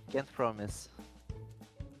 Can't promise.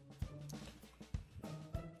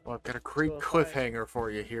 Well, I've got a great cliffhanger for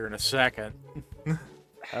you here in a second.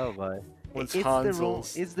 Oh boy. Once Is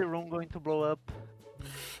Hansel's... the room going to blow up?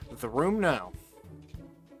 The room now.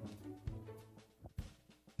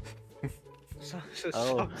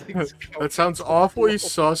 Oh. That sounds awfully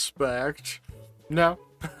suspect. No.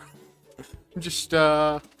 I'm just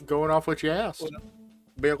going off what you asked.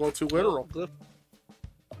 Be a little too literal.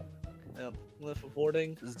 Glyph of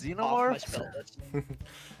Warding. Off my Xenomorphs? spell list.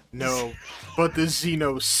 No, but the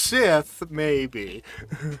Xeno Sith, maybe.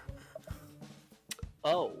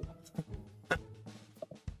 Oh.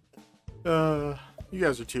 You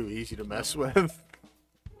guys are too easy to mess with.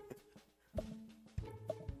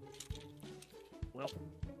 Well,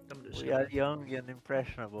 I'm just We are young and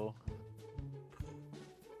impressionable.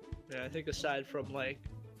 Yeah, I think aside from like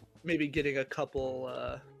maybe getting a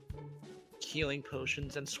couple healing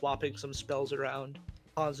potions and swapping some spells around,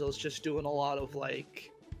 Hanzo's just doing a lot of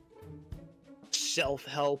like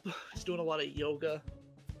self-help. He's doing a lot of yoga.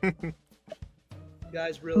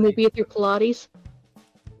 Guys, really? Maybe with your Pilates.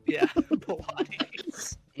 Yeah,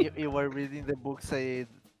 Pilates. You were reading the books I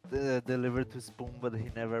delivered to Spoon, but he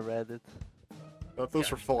never read it. Thought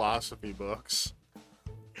those were philosophy books.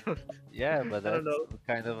 Yeah, but I that's don't know.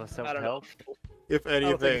 kind of a I don't know. self-help. If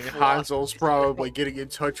anything, think Hansel's philosophy- probably getting in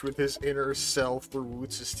touch with his inner self through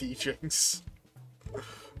Woots' teachings.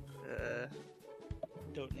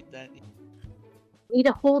 that? Need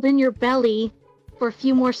to hold in your belly for a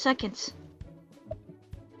few more seconds.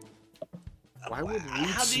 Why would How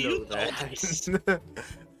Roots do you know know this? that?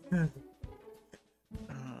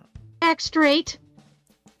 Act straight.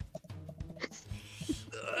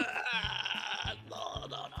 No.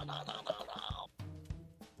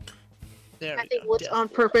 There I we think go. what's Death on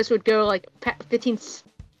purpose would go like 15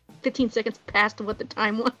 seconds past what the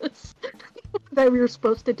time was that we were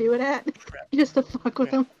supposed to do it at. Just to fuck with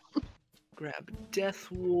him. Grab Death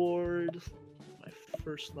Ward. My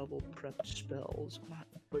first level prep spells. Come on.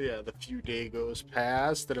 But yeah, the few day goes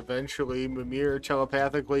past, and eventually Mimir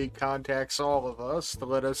telepathically contacts all of us to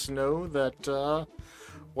let us know that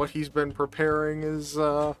what he's been preparing is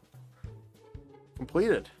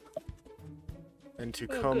completed. And to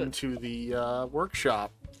come good. to the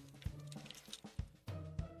workshop.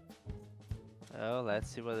 Oh, let's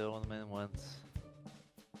see what the old man wants.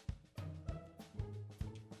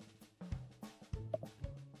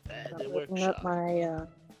 At I'm the looking up workshop.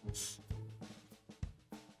 my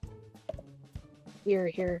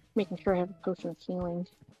here, making sure I have a potion of healing.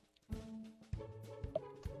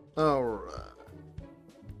 Alright.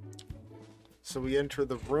 So we enter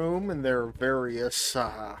the room, and there are various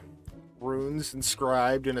runes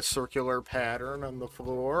inscribed in a circular pattern on the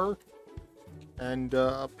floor. And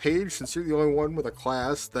Paige, since you're the only one with a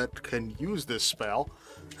class that can use this spell,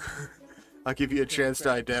 I'll give you a chance to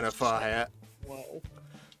identify it. Whoa.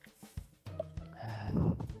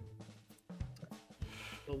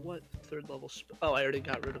 But what third level spell? Oh, I already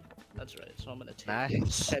got rid of. That's right. So I'm gonna take.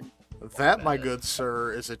 Nice. 10. That, my good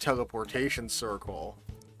sir, is a teleportation circle.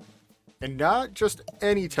 And not just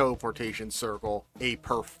any teleportation circle, a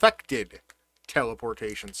perfected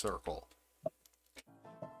teleportation circle.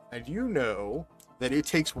 And you know that it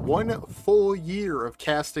takes 1 full year of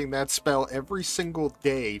casting that spell every single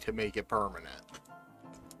day to make it permanent.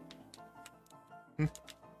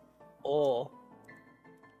 Oh.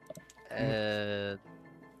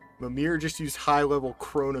 Mimir just used high-level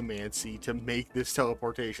chronomancy to make this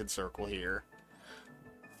teleportation circle here.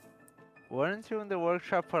 Weren't you in the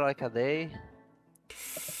workshop for like a day?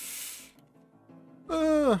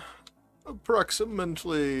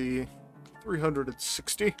 Approximately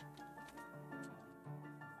 360.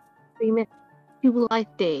 We missed 2 life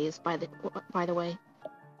days, by the way.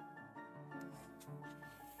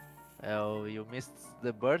 Oh, you missed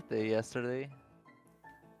the birthday yesterday.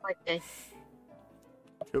 Life day.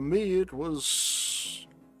 To me, it was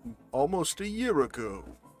almost a year ago.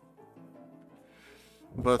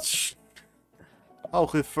 But I'll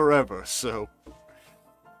live forever, so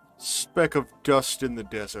speck of dust in the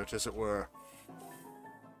desert, as it were.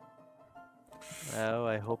 Oh,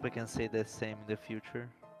 I hope I can say the same in the future.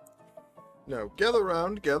 Now, gather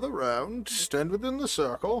round, stand within the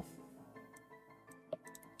circle.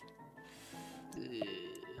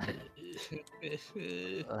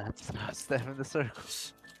 Let's not step in the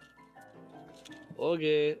circles.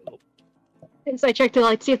 Okay. So I checked to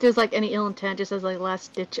like see if there's like any ill intent, just as like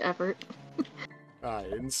last ditch effort.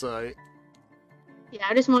 Insight. Yeah,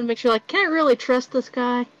 I just want to make sure, like, can I really trust this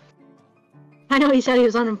guy? I know he said he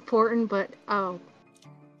was unimportant, but oh,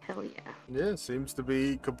 hell yeah. Yeah, seems to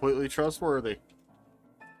be completely trustworthy.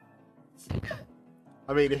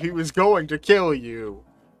 I mean, if he was going to kill you,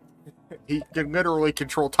 he can literally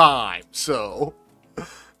control time, so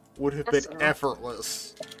would have been That's so.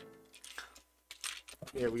 effortless.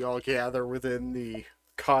 Yeah, we all gather within the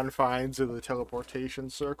confines of the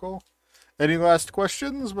teleportation circle. Any last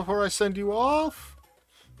questions before I send you off?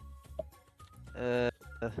 I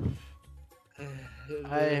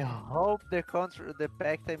hope the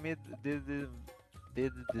pact I made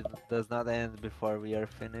does not end before we are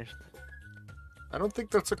finished. I don't think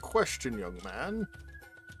that's a question, young man.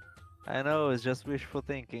 I know, it's just wishful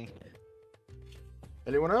thinking.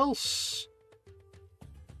 Anyone else?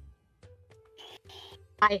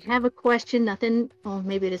 I have a question, nothing, well,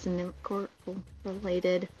 maybe it isn't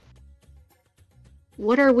related.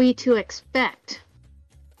 What are we to expect?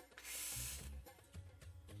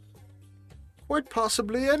 Quite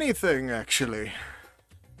possibly anything, actually.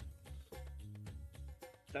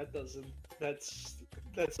 That's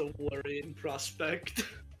a worrying prospect.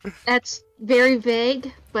 That's very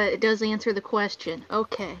vague, but it does answer the question.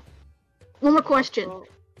 Okay. One more question.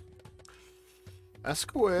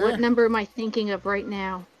 Ask away. What number am I thinking of right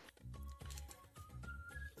now?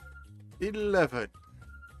 11.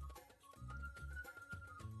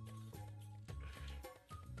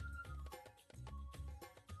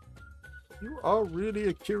 You are really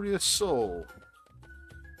a curious soul.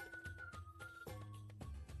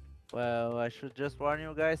 Well, I should just warn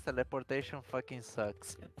you guys, teleportation fucking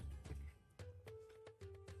sucks.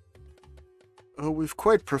 Oh, we've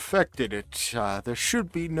quite perfected it. There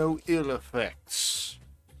should be no ill effects.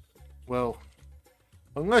 Well,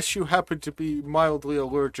 unless you happen to be mildly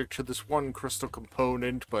allergic to this one crystal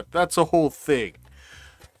component, but that's a whole thing.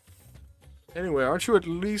 Anyway, aren't you at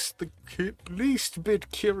least the least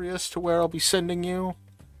bit curious to where I'll be sending you?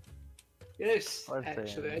 Yes, Or say,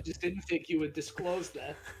 actually, I just didn't think you would disclose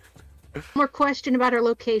that. More question about our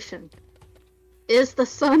location. Is the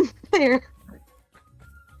sun there?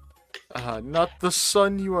 Not the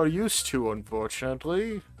sun you are used to,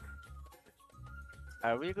 unfortunately.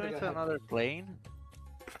 are we going I to have- another plane?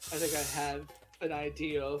 I think I have an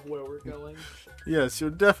idea of where we're going. Yes, you're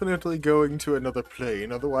definitely going to another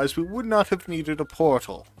plane, otherwise we would not have needed a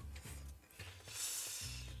portal.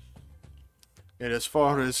 And as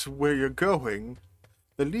far as where you're going,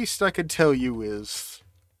 the least I can tell you is...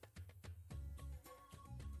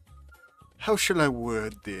 How shall I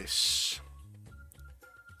word this?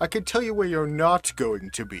 I can tell you where you're not going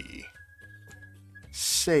to be.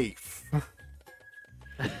 Safe.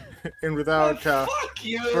 And without fuck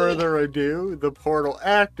you! further ado, the portal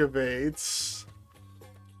activates.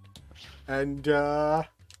 And,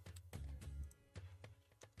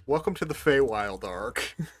 welcome to the Feywild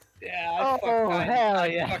arc. Yeah, Oh, hell I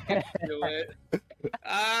yeah. fucking knew it.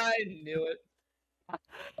 I knew it.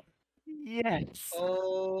 Yes.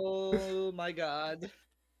 Oh my god.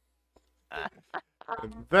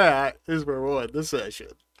 And that is where we'll end the session.